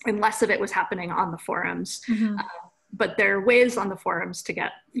 And less of it was happening on the forums. Mm-hmm. But there are ways on the forums to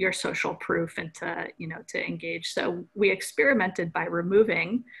get your social proof and to engage. So we experimented by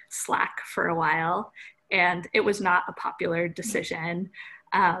removing Slack for a while, and it was not a popular decision.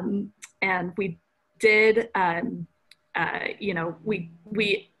 And we did,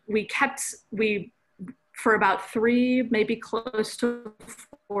 for about 3, maybe close to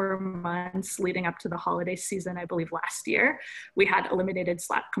 4 months leading up to the holiday season, I believe last year, we had eliminated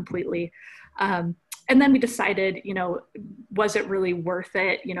Slack completely. And then we decided, was it really worth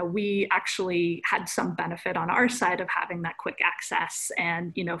it? We actually had some benefit on our side of having that quick access,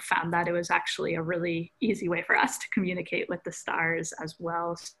 and, found that it was actually a really easy way for us to communicate with the stars as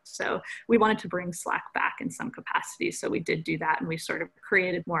well. So we wanted to bring Slack back in some capacity. So we did do that, and we sort of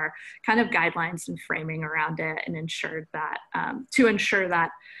created more kind of guidelines and framing around it, and ensured that, to ensure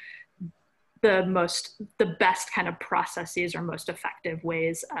that the best kind of processes or most effective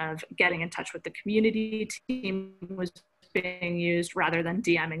ways of getting in touch with the community team was being used, rather than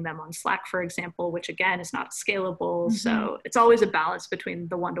DMing them on Slack, for example, which again is not scalable. Mm-hmm. So it's always a balance between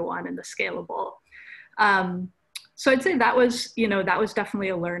the one-to-one and the scalable. So I'd say that was definitely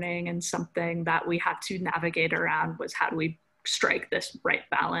a learning, and something that we had to navigate around was, how do we strike this right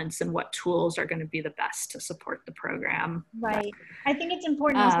balance, and what tools are going to be the best to support the program. Right. I think it's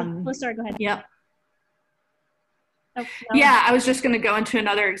important also, sorry, go ahead. Yep. Oh, no. Yeah, I was just going to go into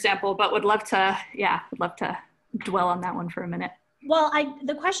another example, but would love to dwell on that one for a minute. Well,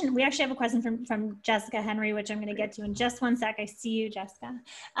 we actually have a question from Jessica Henry, which I'm going to get to in just one sec. I see you, Jessica.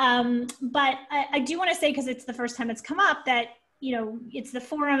 But I do want to say, because it's the first time it's come up, that it's the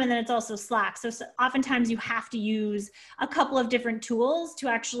forum and then it's also Slack. So oftentimes you have to use a couple of different tools to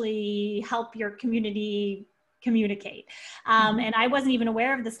actually help your community communicate. And I wasn't even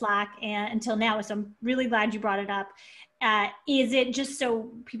aware of the Slack until now. So I'm really glad you brought it up. Is it, just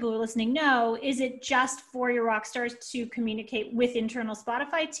so people who are listening know, is it just for your rock stars to communicate with internal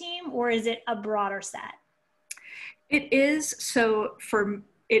Spotify team, or is it a broader set? It is. So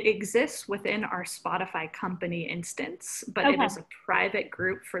it exists within our Spotify company instance, but okay. It is a private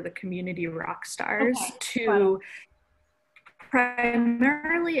group for the community rock stars to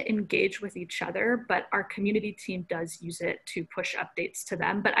primarily engage with each other, but our community team does use it to push updates to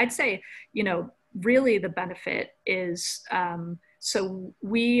them. But I'd say, really the benefit is, so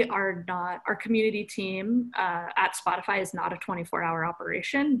our community team at Spotify is not a 24-hour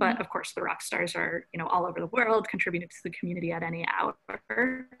operation, but of course the rock stars are, all over the world contributing to the community at any hour.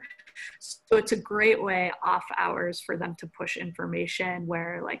 So it's a great way off hours for them to push information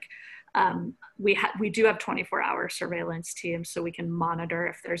where We do have 24-hour surveillance teams, so we can monitor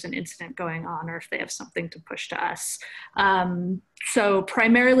if there's an incident going on or if they have something to push to us. So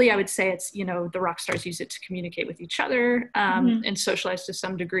primarily, I would say it's, the rock stars use it to communicate with each other and socialize to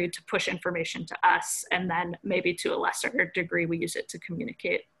some degree to push information to us. And then maybe to a lesser degree, we use it to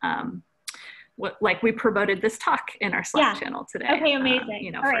communicate. Like we promoted this talk in our Slack channel today. Okay,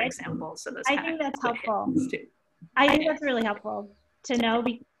 amazing. For example. So those I think that's helpful. I think that's really helpful to know.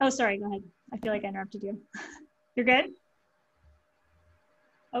 Oh, sorry, go ahead. I feel like I interrupted you. You're good?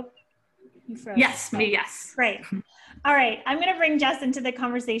 Oh, you froze. Yes, me, yes. Great. All right, I'm gonna bring Jess into the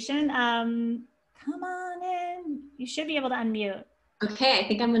conversation. Come on in. You should be able to unmute. Okay, I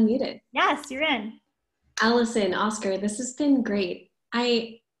think I'm unmuted. Yes, you're in. Allison, Oscar, this has been great.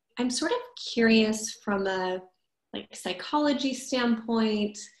 I'm sort of curious from a psychology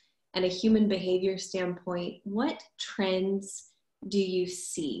standpoint and a human behavior standpoint, what trends do you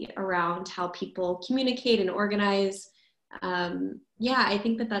see around how people communicate and organize? I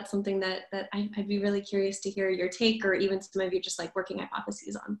think that's something that I'd be really curious to hear your take, or even some of you just working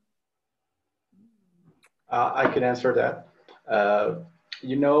hypotheses on. I can answer that.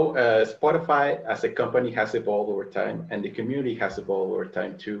 Spotify as a company has evolved over time, and the community has evolved over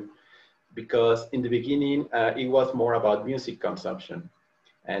time too, because in the beginning, it was more about music consumption.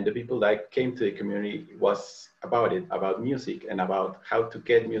 And the people that came to the community was about music and about how to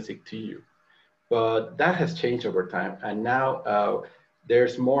get music to you. But that has changed over time. And now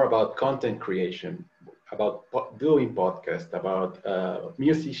there's more about content creation, about doing podcasts, about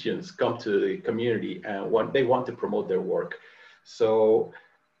musicians come to the community and they want to promote their work. So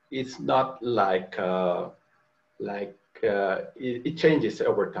it's not it changes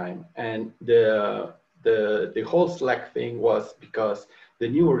over time. And the whole Slack thing was because the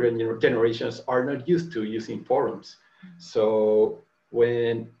newer generations are not used to using forums. So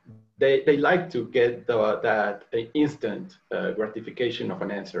when they like to get that instant gratification of an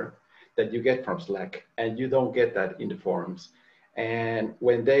answer that you get from Slack, and you don't get that in the forums. And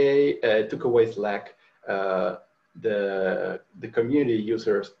when they took away Slack, the community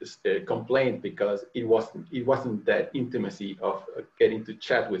users complained because it wasn't that intimacy of getting to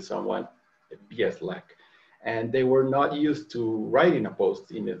chat with someone via Slack, and they were not used to writing a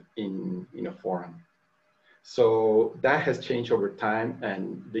post in a forum. So that has changed over time,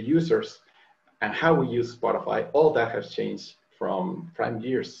 and the users and how we use Spotify, all that has changed from prime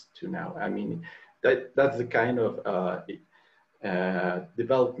years to now. I mean, that's the kind of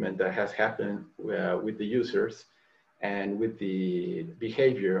development that has happened with the users and with the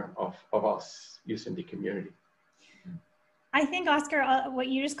behavior of us using the community. I think, Oscar, what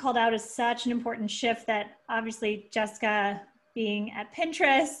you just called out is such an important shift that obviously, Jessica, being at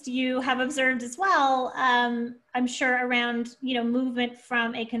Pinterest, you have observed as well, I'm sure, around movement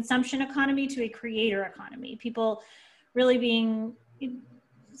from a consumption economy to a creator economy. People really being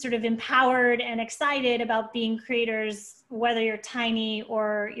sort of empowered and excited about being creators, whether you're tiny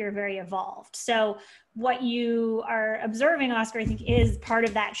or you're very evolved. So what you are observing, Oscar, I think is part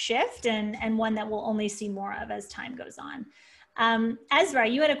of that shift, and one that we'll only see more of as time goes on. Ezra,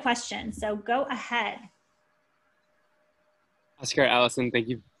 you had a question, so go ahead. Oscar, Allison, thank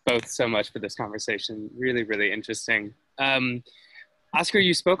you both so much for this conversation. Really, really interesting. Oscar,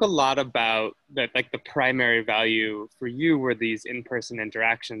 you spoke a lot about that, the primary value for you were these in-person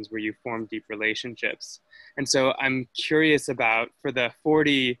interactions where you form deep relationships. And so I'm curious about, for the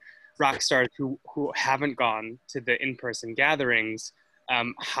 40 rock stars who haven't gone to the in-person gatherings,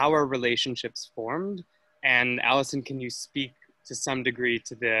 how are relationships formed? And Allison, can you speak to some degree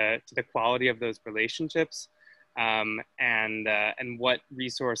to the quality of those relationships? And what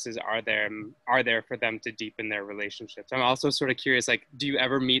resources are there for them to deepen their relationships? I'm also sort of curious, do you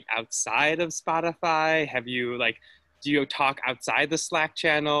ever meet outside of Spotify? Do you talk outside the Slack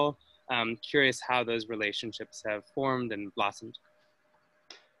channel? Curious how those relationships have formed and blossomed.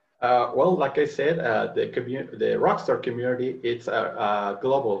 Well, like I said, the Rockstar community, it's a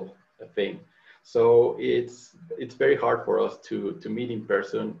global thing. So it's very hard for us to meet in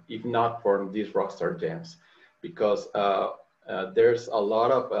person, if not for these Rockstar jams, because there's a lot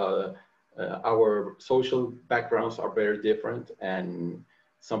of our social backgrounds are very different, and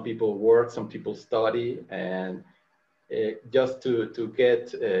some people work, some people study, and just to get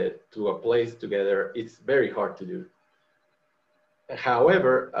to a place together, it's very hard to do.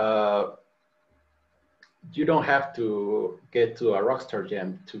 However, you don't have to get to a Rockstar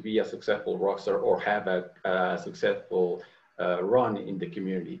jam to be a successful Rockstar or have a successful run in the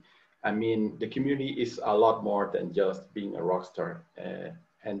community. I mean, the community is a lot more than just being a Rockstar.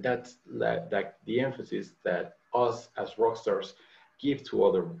 And that's the emphasis that us as Rockstars give to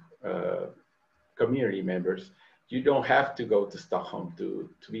other community members, you don't have to go to Stockholm to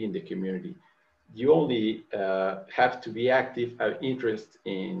be in the community. You only have to be active, have interest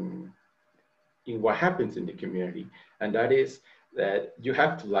in what happens in the community. And that is that you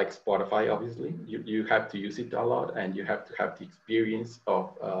have to like Spotify, obviously. You have to use it a lot, and you have to have the experience of,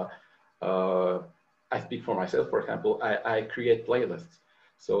 I speak for myself, for example, I create playlists.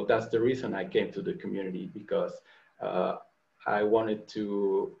 So that's the reason I came to the community, because I wanted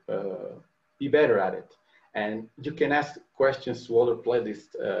to be better at it. And you can ask questions to other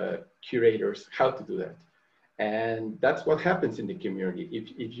playlist curators how to do that. And that's what happens in the community.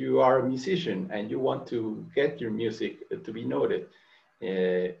 If you are a musician and you want to get your music to be noted,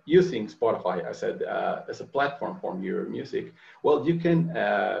 using Spotify as a platform for your music, well, you can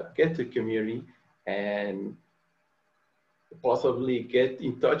get to community and possibly get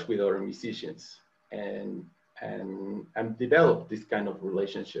in touch with other musicians and develop these kind of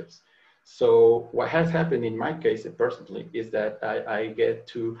relationships. So what has happened in my case personally is that I get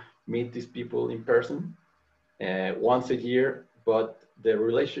to meet these people in person once a year, but the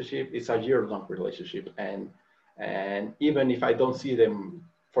relationship is a year-long relationship. And even if I don't see them,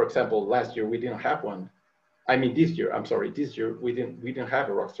 for example, last year we didn't have one. I mean, this year we didn't have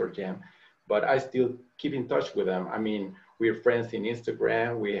a Rockstar Jam, but I still keep in touch with them. I mean, we're friends in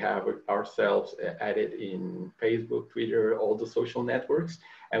Instagram. We have ourselves added in Facebook, Twitter, all the social networks,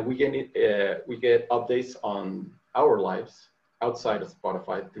 and we get updates on our lives outside of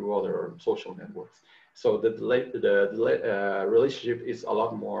Spotify through other social networks. So the relationship is a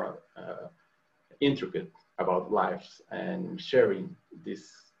lot more intricate about lives and sharing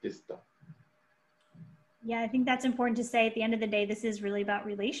this stuff. Yeah, I think that's important to say. At the end of the day, this is really about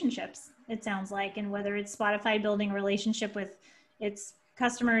relationships, it sounds like, and whether it's Spotify building a relationship with its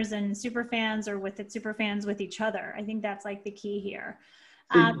customers and super fans, or with its super fans with each other. I think that's like the key here.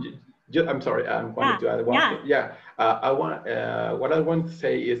 I'm sorry, I'm going to add one thing. Yeah, what I want to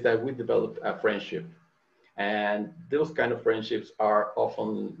say is that we developed a friendship, and those kind of friendships are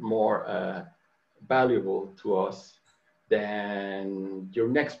often more valuable to us than your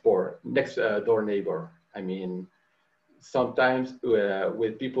next door neighbor. I mean, sometimes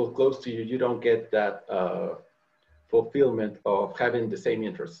with people close to you, you don't get that fulfillment of having the same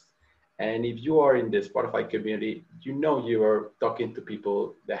interests. And if you are in the Spotify community, you know you are talking to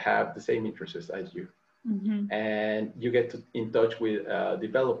people that have the same interests as you. Mm-hmm. And you get in touch with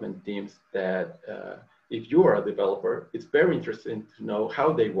development teams that, if you are a developer, it's very interesting to know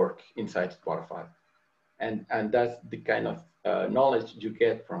how they work inside Spotify. And that's the kind of knowledge you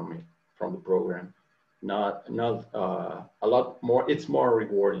get from the program. Not a lot more. It's more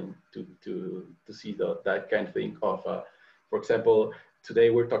rewarding to see that kind of thing of, for example,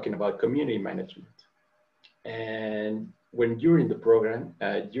 today we're talking about community management, and when you're in the program,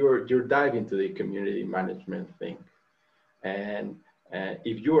 you're diving into the community management thing, and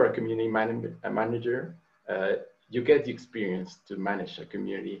if you are a community manager, you get the experience to manage a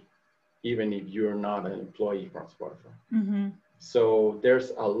community, even if you're not an employee from Spotify. Mm-hmm. So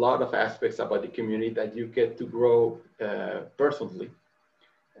there's a lot of aspects about the community that you get to grow personally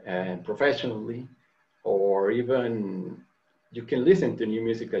and professionally, or even you can listen to new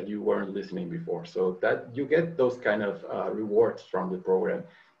music that you weren't listening before. So that you get those kind of rewards from the program,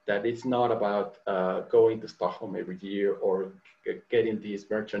 that it's not about going to Stockholm every year or getting these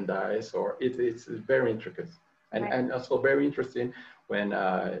merchandise, or it's very intricate. And also very interesting when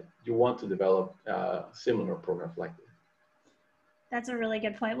you want to develop similar programs like this. That's a really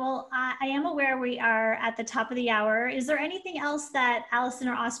good point. Well, I am aware we are at the top of the hour. Is there anything else that Allison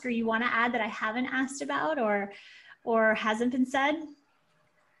or Oscar you want to add that I haven't asked about or hasn't been said?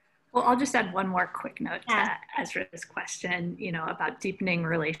 Well, I'll just add one more quick note to Ezra's question, about deepening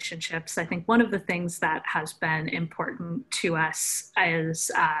relationships. I think one of the things that has been important to us is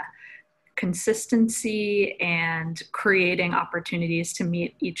consistency and creating opportunities to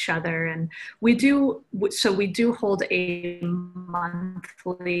meet each other. And we do hold a monthly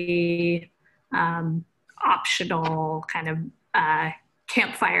optional kind of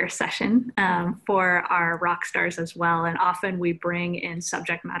campfire session for our rock stars as well. And often we bring in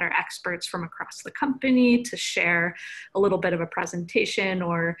subject matter experts from across the company to share a little bit of a presentation,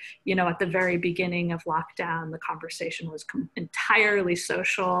 or, at the very beginning of lockdown, the conversation was entirely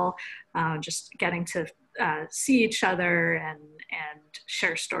social, just getting to see each other and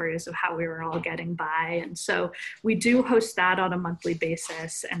share stories of how we were all getting by. And so we do host that on a monthly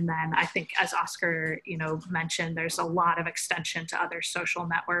basis. And then I think, as Oscar, mentioned, there's a lot of extension to other social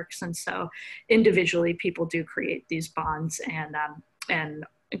networks. And so individually people do create these bonds, and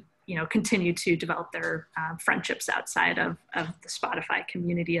you know, continue to develop their friendships outside of the Spotify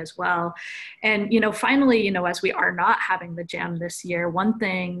community as well. And, you know, finally, you know, as we are not having the jam this year, one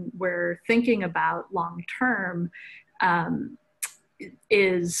thing we're thinking about long term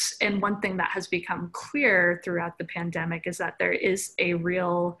is, and one thing that has become clear throughout the pandemic, is that there is a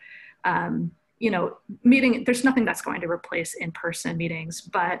real, you know, meeting, there's nothing that's going to replace in-person meetings,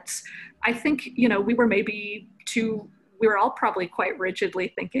 but I think, you know, we were all probably quite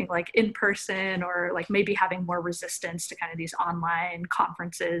rigidly thinking like in person, or like maybe having more resistance to kind of these online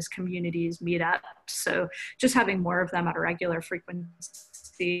conferences, communities, meetups. So just having more of them at a regular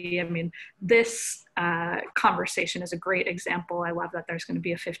frequency. I mean, this conversation is a great example. I love that there's going to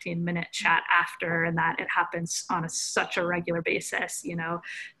be a 15-minute chat after, and that it happens on such a regular basis. You know,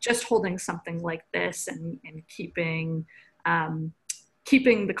 just holding something like this and keeping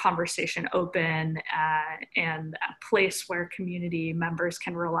the conversation open and a place where community members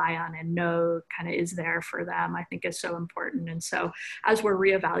can rely on and know kind of is there for them, I think is so important. And so as we're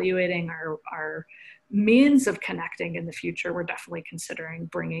reevaluating our means of connecting in the future, we're definitely considering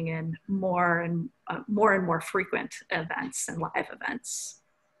bringing in more and more frequent events and live events.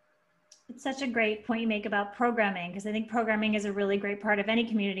 It's such a great point you make about programming, because I think programming is a really great part of any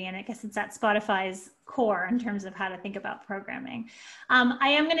community, and I guess it's at Spotify's core in terms of how to think about programming. I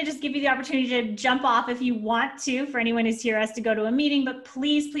am going to just give you the opportunity to jump off if you want to, for anyone who's here has to go to a meeting, but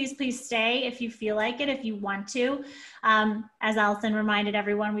please, please, please stay if you feel like it, if you want to. As Allison reminded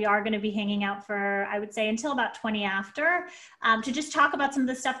everyone, we are going to be hanging out for, I would say, until about 20 after, to just talk about some of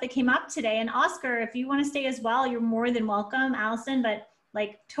the stuff that came up today. And Oscar, if you want to stay as well, you're more than welcome. Allison, but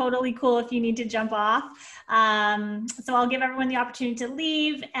like totally cool if you need to jump off. So I'll give everyone the opportunity to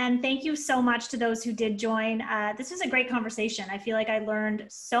leave. And thank you so much to those who did join. This was a great conversation. I feel like I learned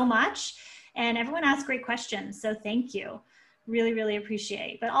so much and everyone asked great questions. So thank you. Really, really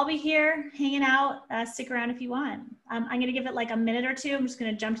appreciate. But I'll be here hanging out. Stick around if you want. I'm going to give it like a minute or two. I'm just going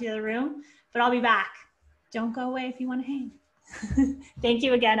to jump to the other room, but I'll be back. Don't go away if you want to hang. Thank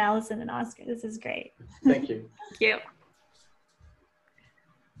you again, Allison and Oscar. This is great. Thank you. Thank you.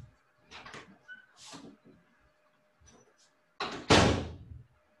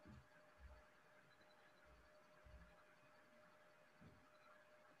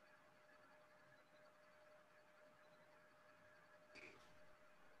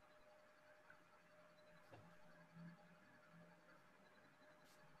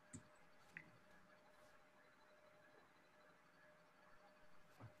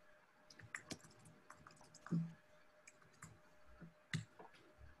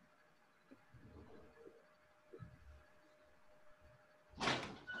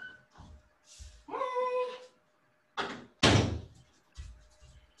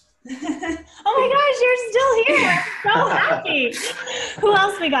 Oh my gosh, you're still here. I'm so happy. Who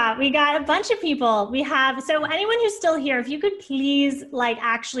else we got? We got a bunch of people. We have, so anyone who's still here, if you could please like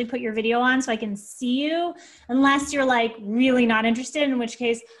actually put your video on so I can see you, unless you're like really not interested, in which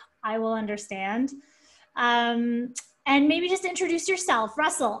case I will understand. And maybe just introduce yourself.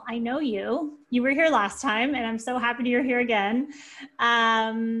 Russell, I know you. You were here last time and I'm so happy you're here again.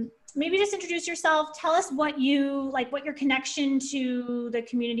 Maybe just introduce yourself. Tell us what you like, what your connection to the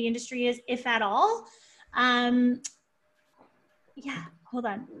community industry is, if at all. Yeah, hold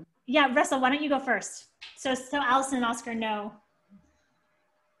on. Yeah, Russell, why don't you go first? So Allison and Oscar know.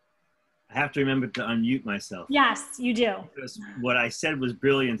 I have to remember to unmute myself. Yes, you do. Because what I said was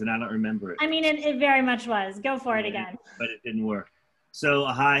brilliant and I don't remember it. I mean, it very much was. Go for it again. But it didn't work. So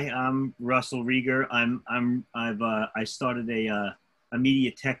hi, I'm Russell Rieger. I started a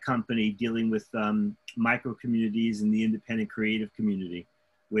media tech company dealing with micro communities and the independent creative community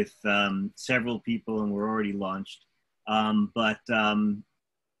with several people, and we're already launched. Hi,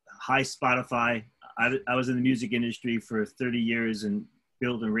 Spotify. I was in the music industry for 30 years and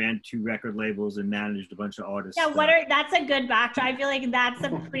built and ran 2 record labels and managed a bunch of artists. Yeah, that's a good backdrop. I feel like that's a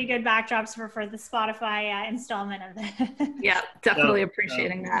pretty good backdrops for the Spotify installment of that. Yeah, definitely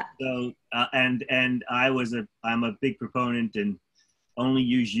appreciating that. So and I'm a big proponent and only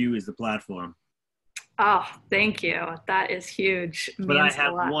use you as the platform. Oh, thank you. That is huge. But I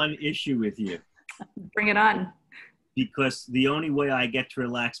have one issue with you. Bring it on. Because the only way I get to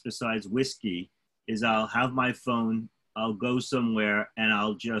relax besides whiskey is I'll have my phone, I'll go somewhere, and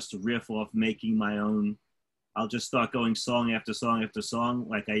I'll just riff off making my own. I'll just start going song after song after song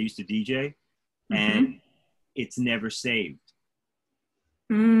like I used to DJ, and it's never saved.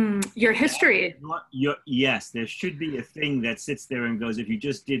 Your history. Yes, there should be a thing that sits there and goes, if you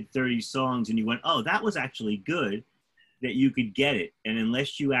just did 30 songs and you went, oh, that was actually good, that you could get it. And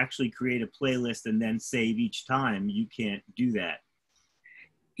unless you actually create a playlist and then save each time, you can't do that.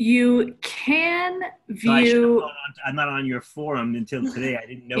 You can So I should have view. gone on I'm not on your forum until today. I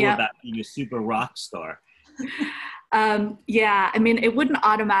didn't know Yeah. about being a super rock star. Yeah, I mean, it wouldn't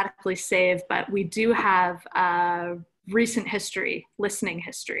automatically save, but we do have recent history, listening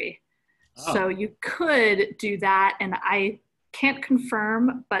history. Oh. So you could do that, and I can't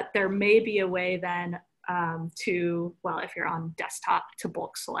confirm, but there may be a way then to, well, if you're on desktop, to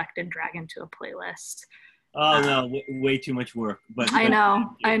bulk select and drag into a playlist. Oh no, way too much work. But I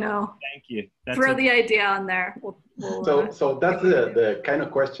know. Thank you. Throw the idea on there. So that's the kind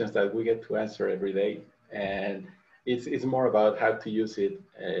of questions that we get to answer every day, and it's more about how to use it.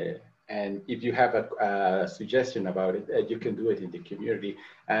 And if you have a suggestion about it, you can do it in the community.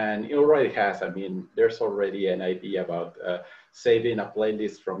 And it already has. I mean, there's already an idea about saving a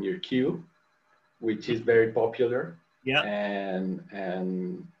playlist from your queue, which is very popular. Yeah.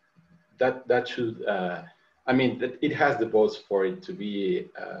 And that should. I mean, it has the votes for it to be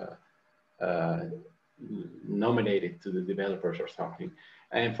nominated to the developers or something.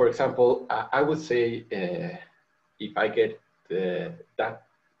 And for example, I would say if I get that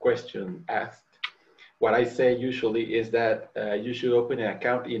question asked, what I say usually is that you should open an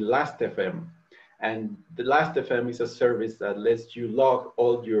account in Last.fm. And the Last.fm is a service that lets you log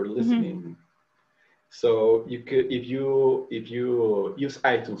all your listening. So you could, if you use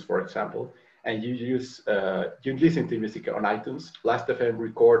iTunes, for example, and you listen to music on iTunes, Last.fm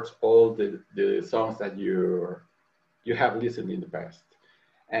records all the songs that you have listened in the past.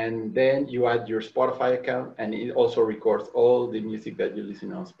 And then you add your Spotify account, and it also records all the music that you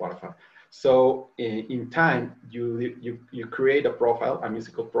listen on Spotify. So in time, you create a profile, a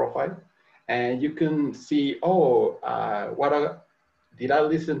musical profile, and you can see, did I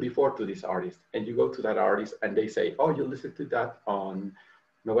listen before to this artist? And you go to that artist, and they say, oh, you listened to that on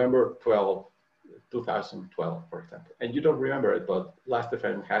November 12, 2012, for example. And you don't remember it, but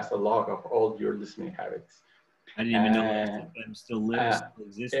Last.fm has a log of all your listening habits. I didn't even know Last.fm still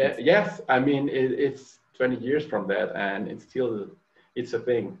exists. Yes, I mean, it's 20 years from that, and it's a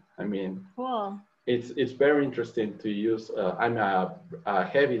thing. I mean, cool. It's very interesting to use. I'm a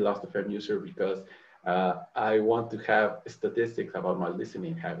heavy Last.fm user because I want to have statistics about my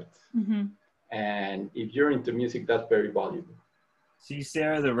listening habits. And if you're into music, that's very valuable. See,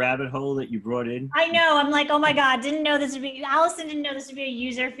 Sarah, the rabbit hole that you brought in? I know. I'm like, oh my God, Allison didn't know this would be a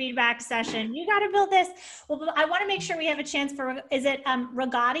user feedback session. You got to build this. Well, I want to make sure we have a chance for, is it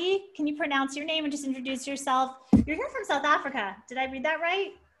Ragati? Can you pronounce your name and just introduce yourself? You're here from South Africa. Did I read that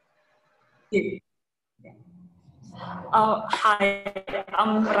right? Yeah. Hi,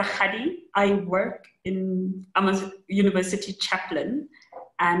 I'm Ragati. I'm a university chaplain,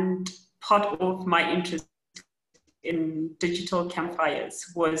 and part of my interest in digital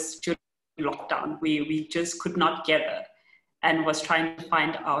campfires was during lockdown. We just could not gather and was trying to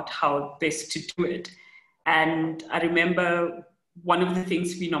find out how best to do it. And I remember one of the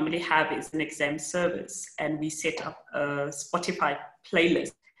things we normally have is an exam service, and we set up a Spotify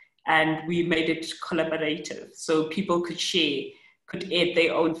playlist, and we made it collaborative so people could add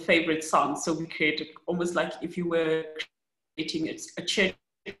their own favorite songs. So we created almost like if you were creating a church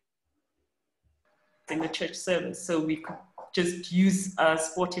in the church service. So we could just use a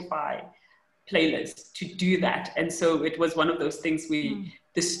Spotify playlist to do that. And so it was one of those things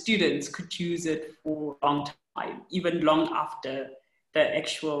the students could use it for a long time, even long after the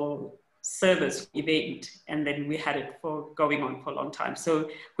actual service event. And then we had it going on for a long time. So,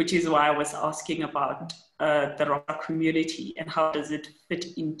 which is why I was asking about the rock community and how does it fit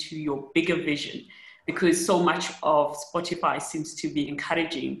into your bigger vision? Because so much of Spotify seems to be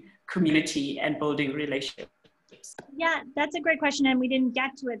encouraging community and building relationships. Yeah, that's a great question, and we didn't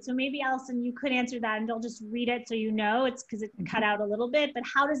get to it. So maybe, Allison, you could answer that, and I'll just read it so you know. It's because it cut out a little bit, but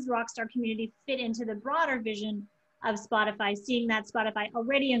how does the Rockstar community fit into the broader vision of Spotify, seeing that Spotify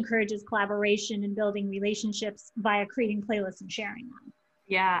already encourages collaboration and building relationships via creating playlists and sharing them?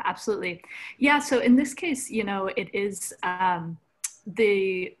 Yeah, absolutely. Yeah, so in this case, it is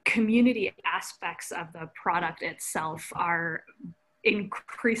the community aspects of the product itself are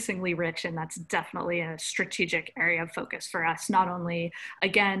increasingly rich, and that's definitely a strategic area of focus for us. Not only,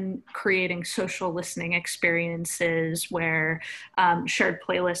 again, creating social listening experiences where shared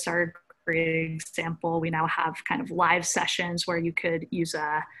playlists are a great example. We now have kind of live sessions where you could use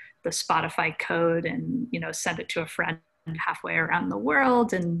the Spotify code and send it to a friend halfway around the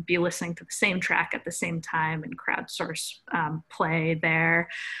world and be listening to the same track at the same time and crowdsource play there.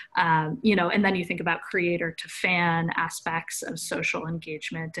 And then you think about creator to fan aspects of social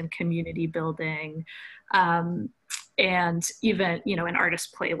engagement and community building. and even, you know, an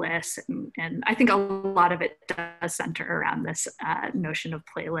artist playlist. And I think a lot of it does center around this notion of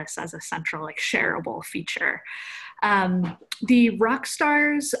playlists as a central, like, shareable feature. The rock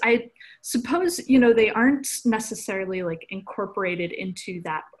stars, I suppose, you know, they aren't necessarily like incorporated into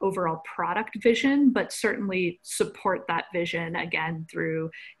that overall product vision, but certainly support that vision, again,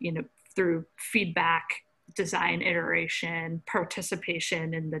 through, you know, through feedback, design iteration,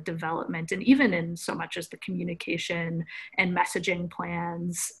 participation in the development, and even in so much as the communication and messaging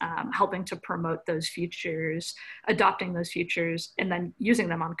plans, helping to promote those features, adopting those features, and then using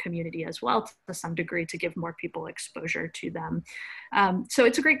them on community as well to some degree to give more people exposure to them. So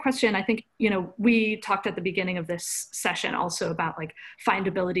it's a great question. I think, you know, we talked at the beginning of this session also about like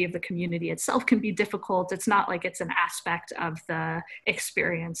findability of the community itself can be difficult. It's not like it's an aspect of the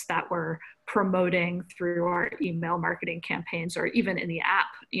experience that we're promoting through our email marketing campaigns or even in the app,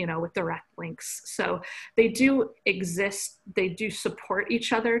 you know, with direct links. So they do exist, they do support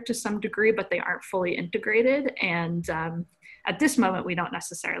each other to some degree, but they aren't fully integrated. And at this moment, we don't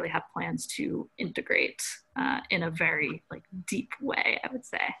necessarily have plans to integrate in a very like deep way, I would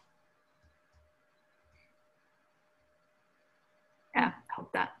say. Yeah, I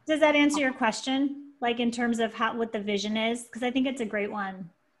hope that. Does that answer your question? Like in terms of what the vision is? Because I think it's a great one.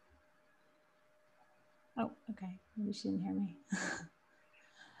 Oh, okay. Maybe she didn't hear me.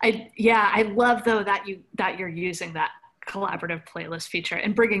 I love though that you're using that collaborative playlist feature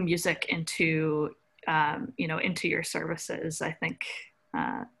and bringing music into you know, into your services. I think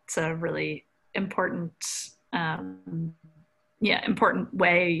it's a really important important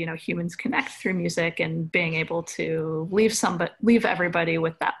way, you know, humans connect through music, and being able to leave everybody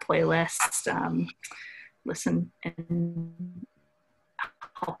with that playlist, listen and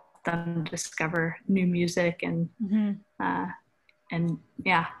help them discover new music and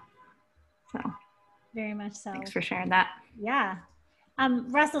yeah, so very much so. Thanks for sharing that. Yeah.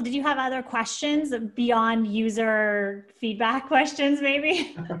 Russell, did you have other questions beyond user feedback questions,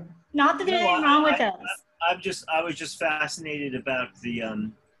 maybe? Not that there's anything wrong with those. I was just fascinated about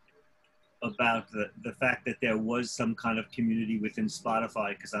the fact that there was some kind of community within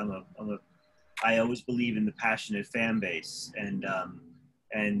Spotify, because I always believe in the passionate fan base, and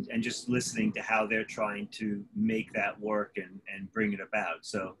just listening to how they're trying to make that work and bring it about.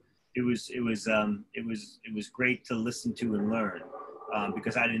 So it was great to listen to and learn,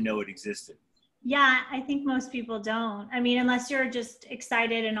 because I didn't know it existed. Yeah, I think most people don't. I mean, unless you're just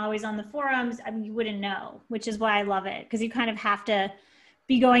excited and always on the forums, I mean, you wouldn't know, which is why I love it, because you kind of have to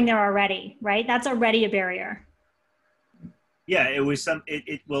be going there already, right? That's already a barrier. Yeah, it was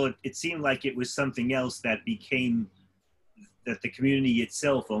it seemed like it was something else that the community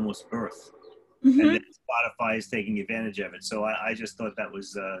itself almost birthed. And then Spotify is taking advantage of it. So I just thought that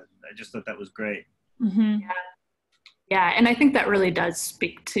was great. Yeah, and I think that really does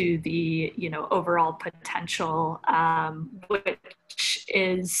speak to the, you know, overall potential, which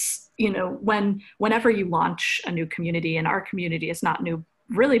is, you know, whenever you launch a new community, and our community is not new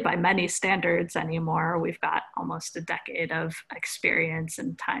really by many standards anymore. We've got almost a decade of experience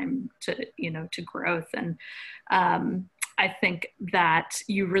and time to, you know, to growth. And I think that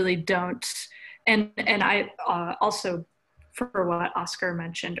you really don't, and I also, for what Oscar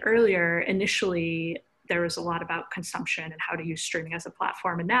mentioned earlier, initially, there was a lot about consumption and how to use streaming as a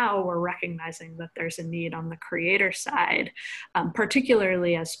platform. And now we're recognizing that there's a need on the creator side,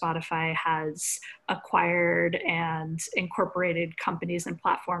 particularly as Spotify has acquired and incorporated companies and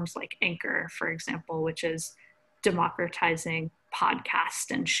platforms like Anchor, for example, which is democratizing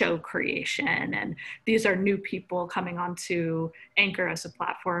podcast and show creation. And these are new people coming onto Anchor as a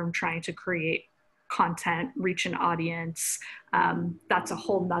platform, trying to create content, reach an audience. That's a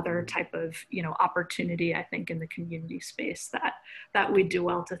whole nother type of, you know, opportunity, I think, in the community space that we do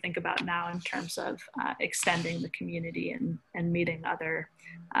well to think about now in terms of extending the community and meeting other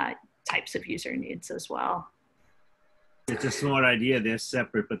types of user needs as well. It's a smart idea. They're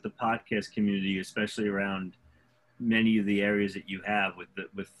separate, but the podcast community, especially around many of the areas that you have with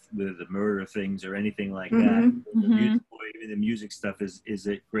the murder things or anything like that, even the music stuff is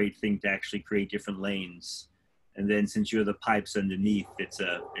a great thing to actually create different lanes. And then since you're the pipes underneath, it's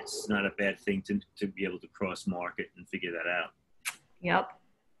not a bad thing to be able to cross market and figure that out. Yep.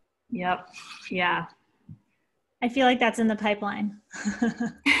 Yeah. I feel like that's in the pipeline.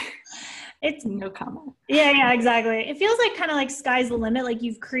 It's no comment. Yeah, exactly. It feels like kind of like sky's the limit. Like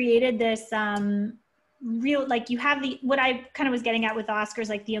you've created this real, like you have what I kind of was getting at with Oscar is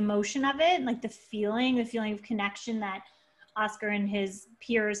like the emotion of it, and like the feeling of connection that Oscar and his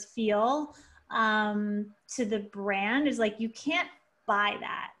peers feel to the brand is like, you can't buy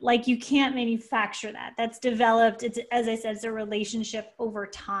that. Like you can't manufacture that. That's developed. It's, as I said, it's a relationship over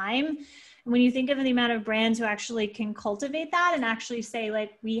time. And when you think of the amount of brands who actually can cultivate that and actually say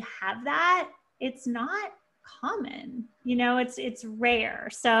like, we have that, it's not common, you know, it's rare.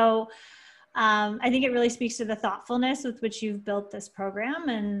 So I think it really speaks to the thoughtfulness with which you've built this program.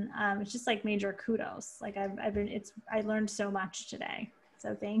 And it's just like major kudos. Like I learned so much today.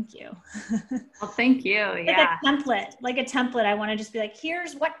 So thank you. Well, thank you. Yeah. Like a template. I want to just be like,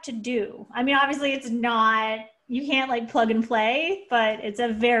 here's what to do. I mean, obviously it's not, you can't like plug and play, but it's a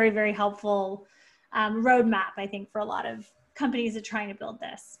very, very helpful roadmap, I think, for a lot of companies that are trying to build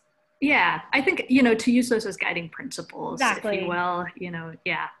this. Yeah. I think, you know, to use those as guiding principles, exactly. if you will, you know,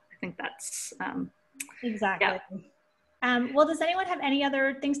 yeah, I think that's, exactly. Yeah. Well, does anyone have any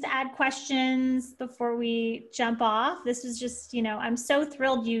other things to add, questions before we jump off? This was just, you know, I'm so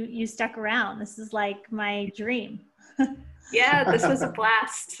thrilled you stuck around. This is like my dream. Yeah, this was a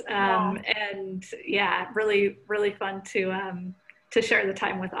blast. And yeah, really, really fun to share the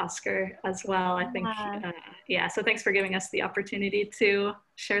time with Oscar as well. I think, yeah, so thanks for giving us the opportunity to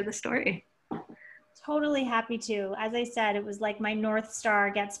share the story. Totally happy to. As I said, it was like my North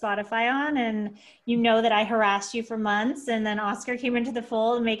Star, get Spotify on, and you know that I harassed you for months, and then Oscar came into the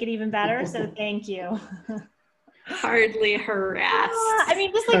fold and make it even better. So thank you. Hardly harassed. I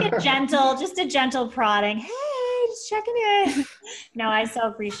mean, just like a gentle prodding. Hey, just checking in. No, I so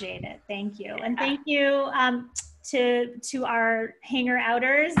appreciate it. Thank you. And thank you to our hanger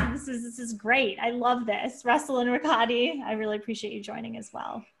outers. This is great. I love this. Russell and Riccati, I really appreciate you joining as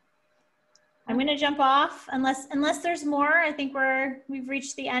well. I'm going to jump off unless there's more. I think we've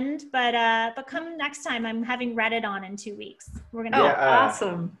reached the end, but come next time. I'm having Reddit on in 2 weeks. We're going to have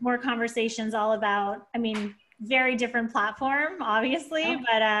awesome. More conversations all about, I mean, very different platform, obviously,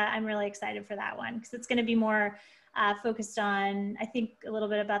 but I'm really excited for that one because it's going to be more focused on, I think, a little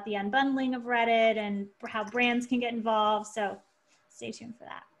bit about the unbundling of Reddit and how brands can get involved. So stay tuned for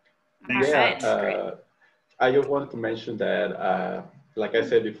that. Yeah, I just wanted to mention that, like I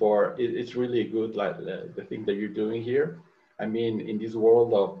said before, it's really good, like the thing that you're doing here. I mean, in this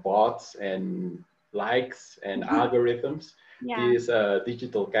world of bots and likes and algorithms, these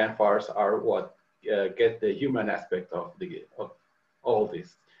digital campfires are what get the human aspect of all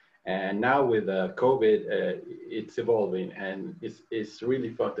this. And now with COVID, it's evolving, and it's really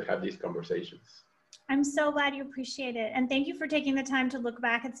fun to have these conversations. I'm so glad you appreciate it. And thank you for taking the time to look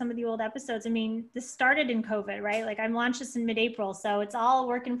back at some of the old episodes. I mean, this started in COVID, right? Like I launched this in mid-April. So it's all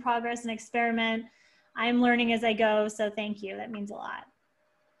work in progress and experiment. I'm learning as I go. So thank you. That means a lot.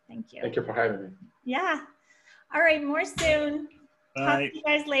 Thank you. Thank you for having me. Yeah. All right. More soon. Bye. Talk to you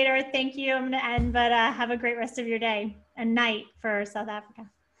guys later. Thank you. I'm going to end, but have a great rest of your day and night for South Africa.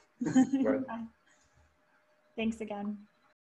 Bye. Thanks again.